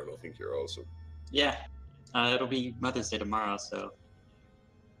 and everyone will think you're awesome. Yeah, it'll be Mother's Day tomorrow, so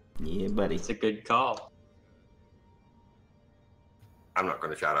Yeah, buddy. it's a good call. I'm not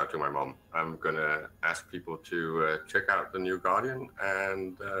going to shout out to my mom. I'm going to ask people to check out The New Guardian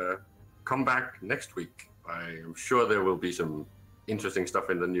and come back next week. I'm sure there will be some interesting stuff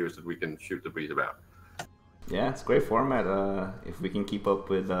in the news that we can shoot the breeze about. Yeah, it's a great format. If we can keep up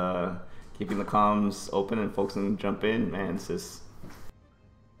with keeping the comms open and folks can jump in, man, it's just...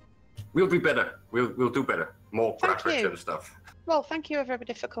 We'll be better. We'll do better. More Thank graphics you. and stuff. Well, thank you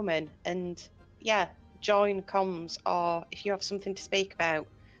everybody for coming, and yeah, join comms, or if you have something to speak about,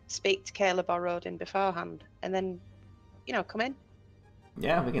 speak to Caleb or Rodin beforehand, and then, come in.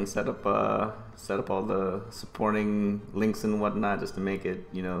 Yeah, we can set up all the supporting links and whatnot just to make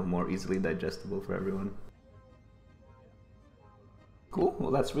it, more easily digestible for everyone. Cool.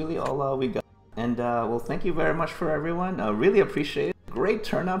 Well, that's really all we got. And well, thank you very much for everyone. Really appreciate it. Great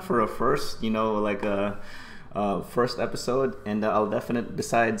turnout for a first, first episode, and I'll definitely,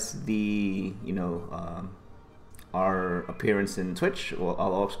 besides the our appearance in Twitch, well,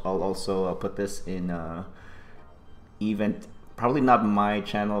 I'll also put this in Event. Probably not my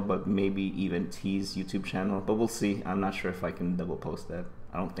channel, but maybe Event T's YouTube channel. But we'll see. I'm not sure if I can double post that.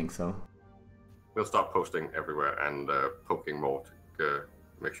 I don't think so. We'll start posting everywhere and poking more to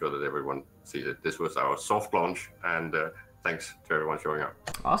make sure that everyone sees it. This was our soft launch, and thanks to everyone showing up.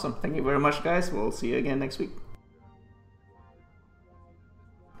 Awesome. Thank you very much, guys. We'll see you again next week.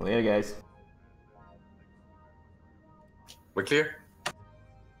 Later, guys. We're clear?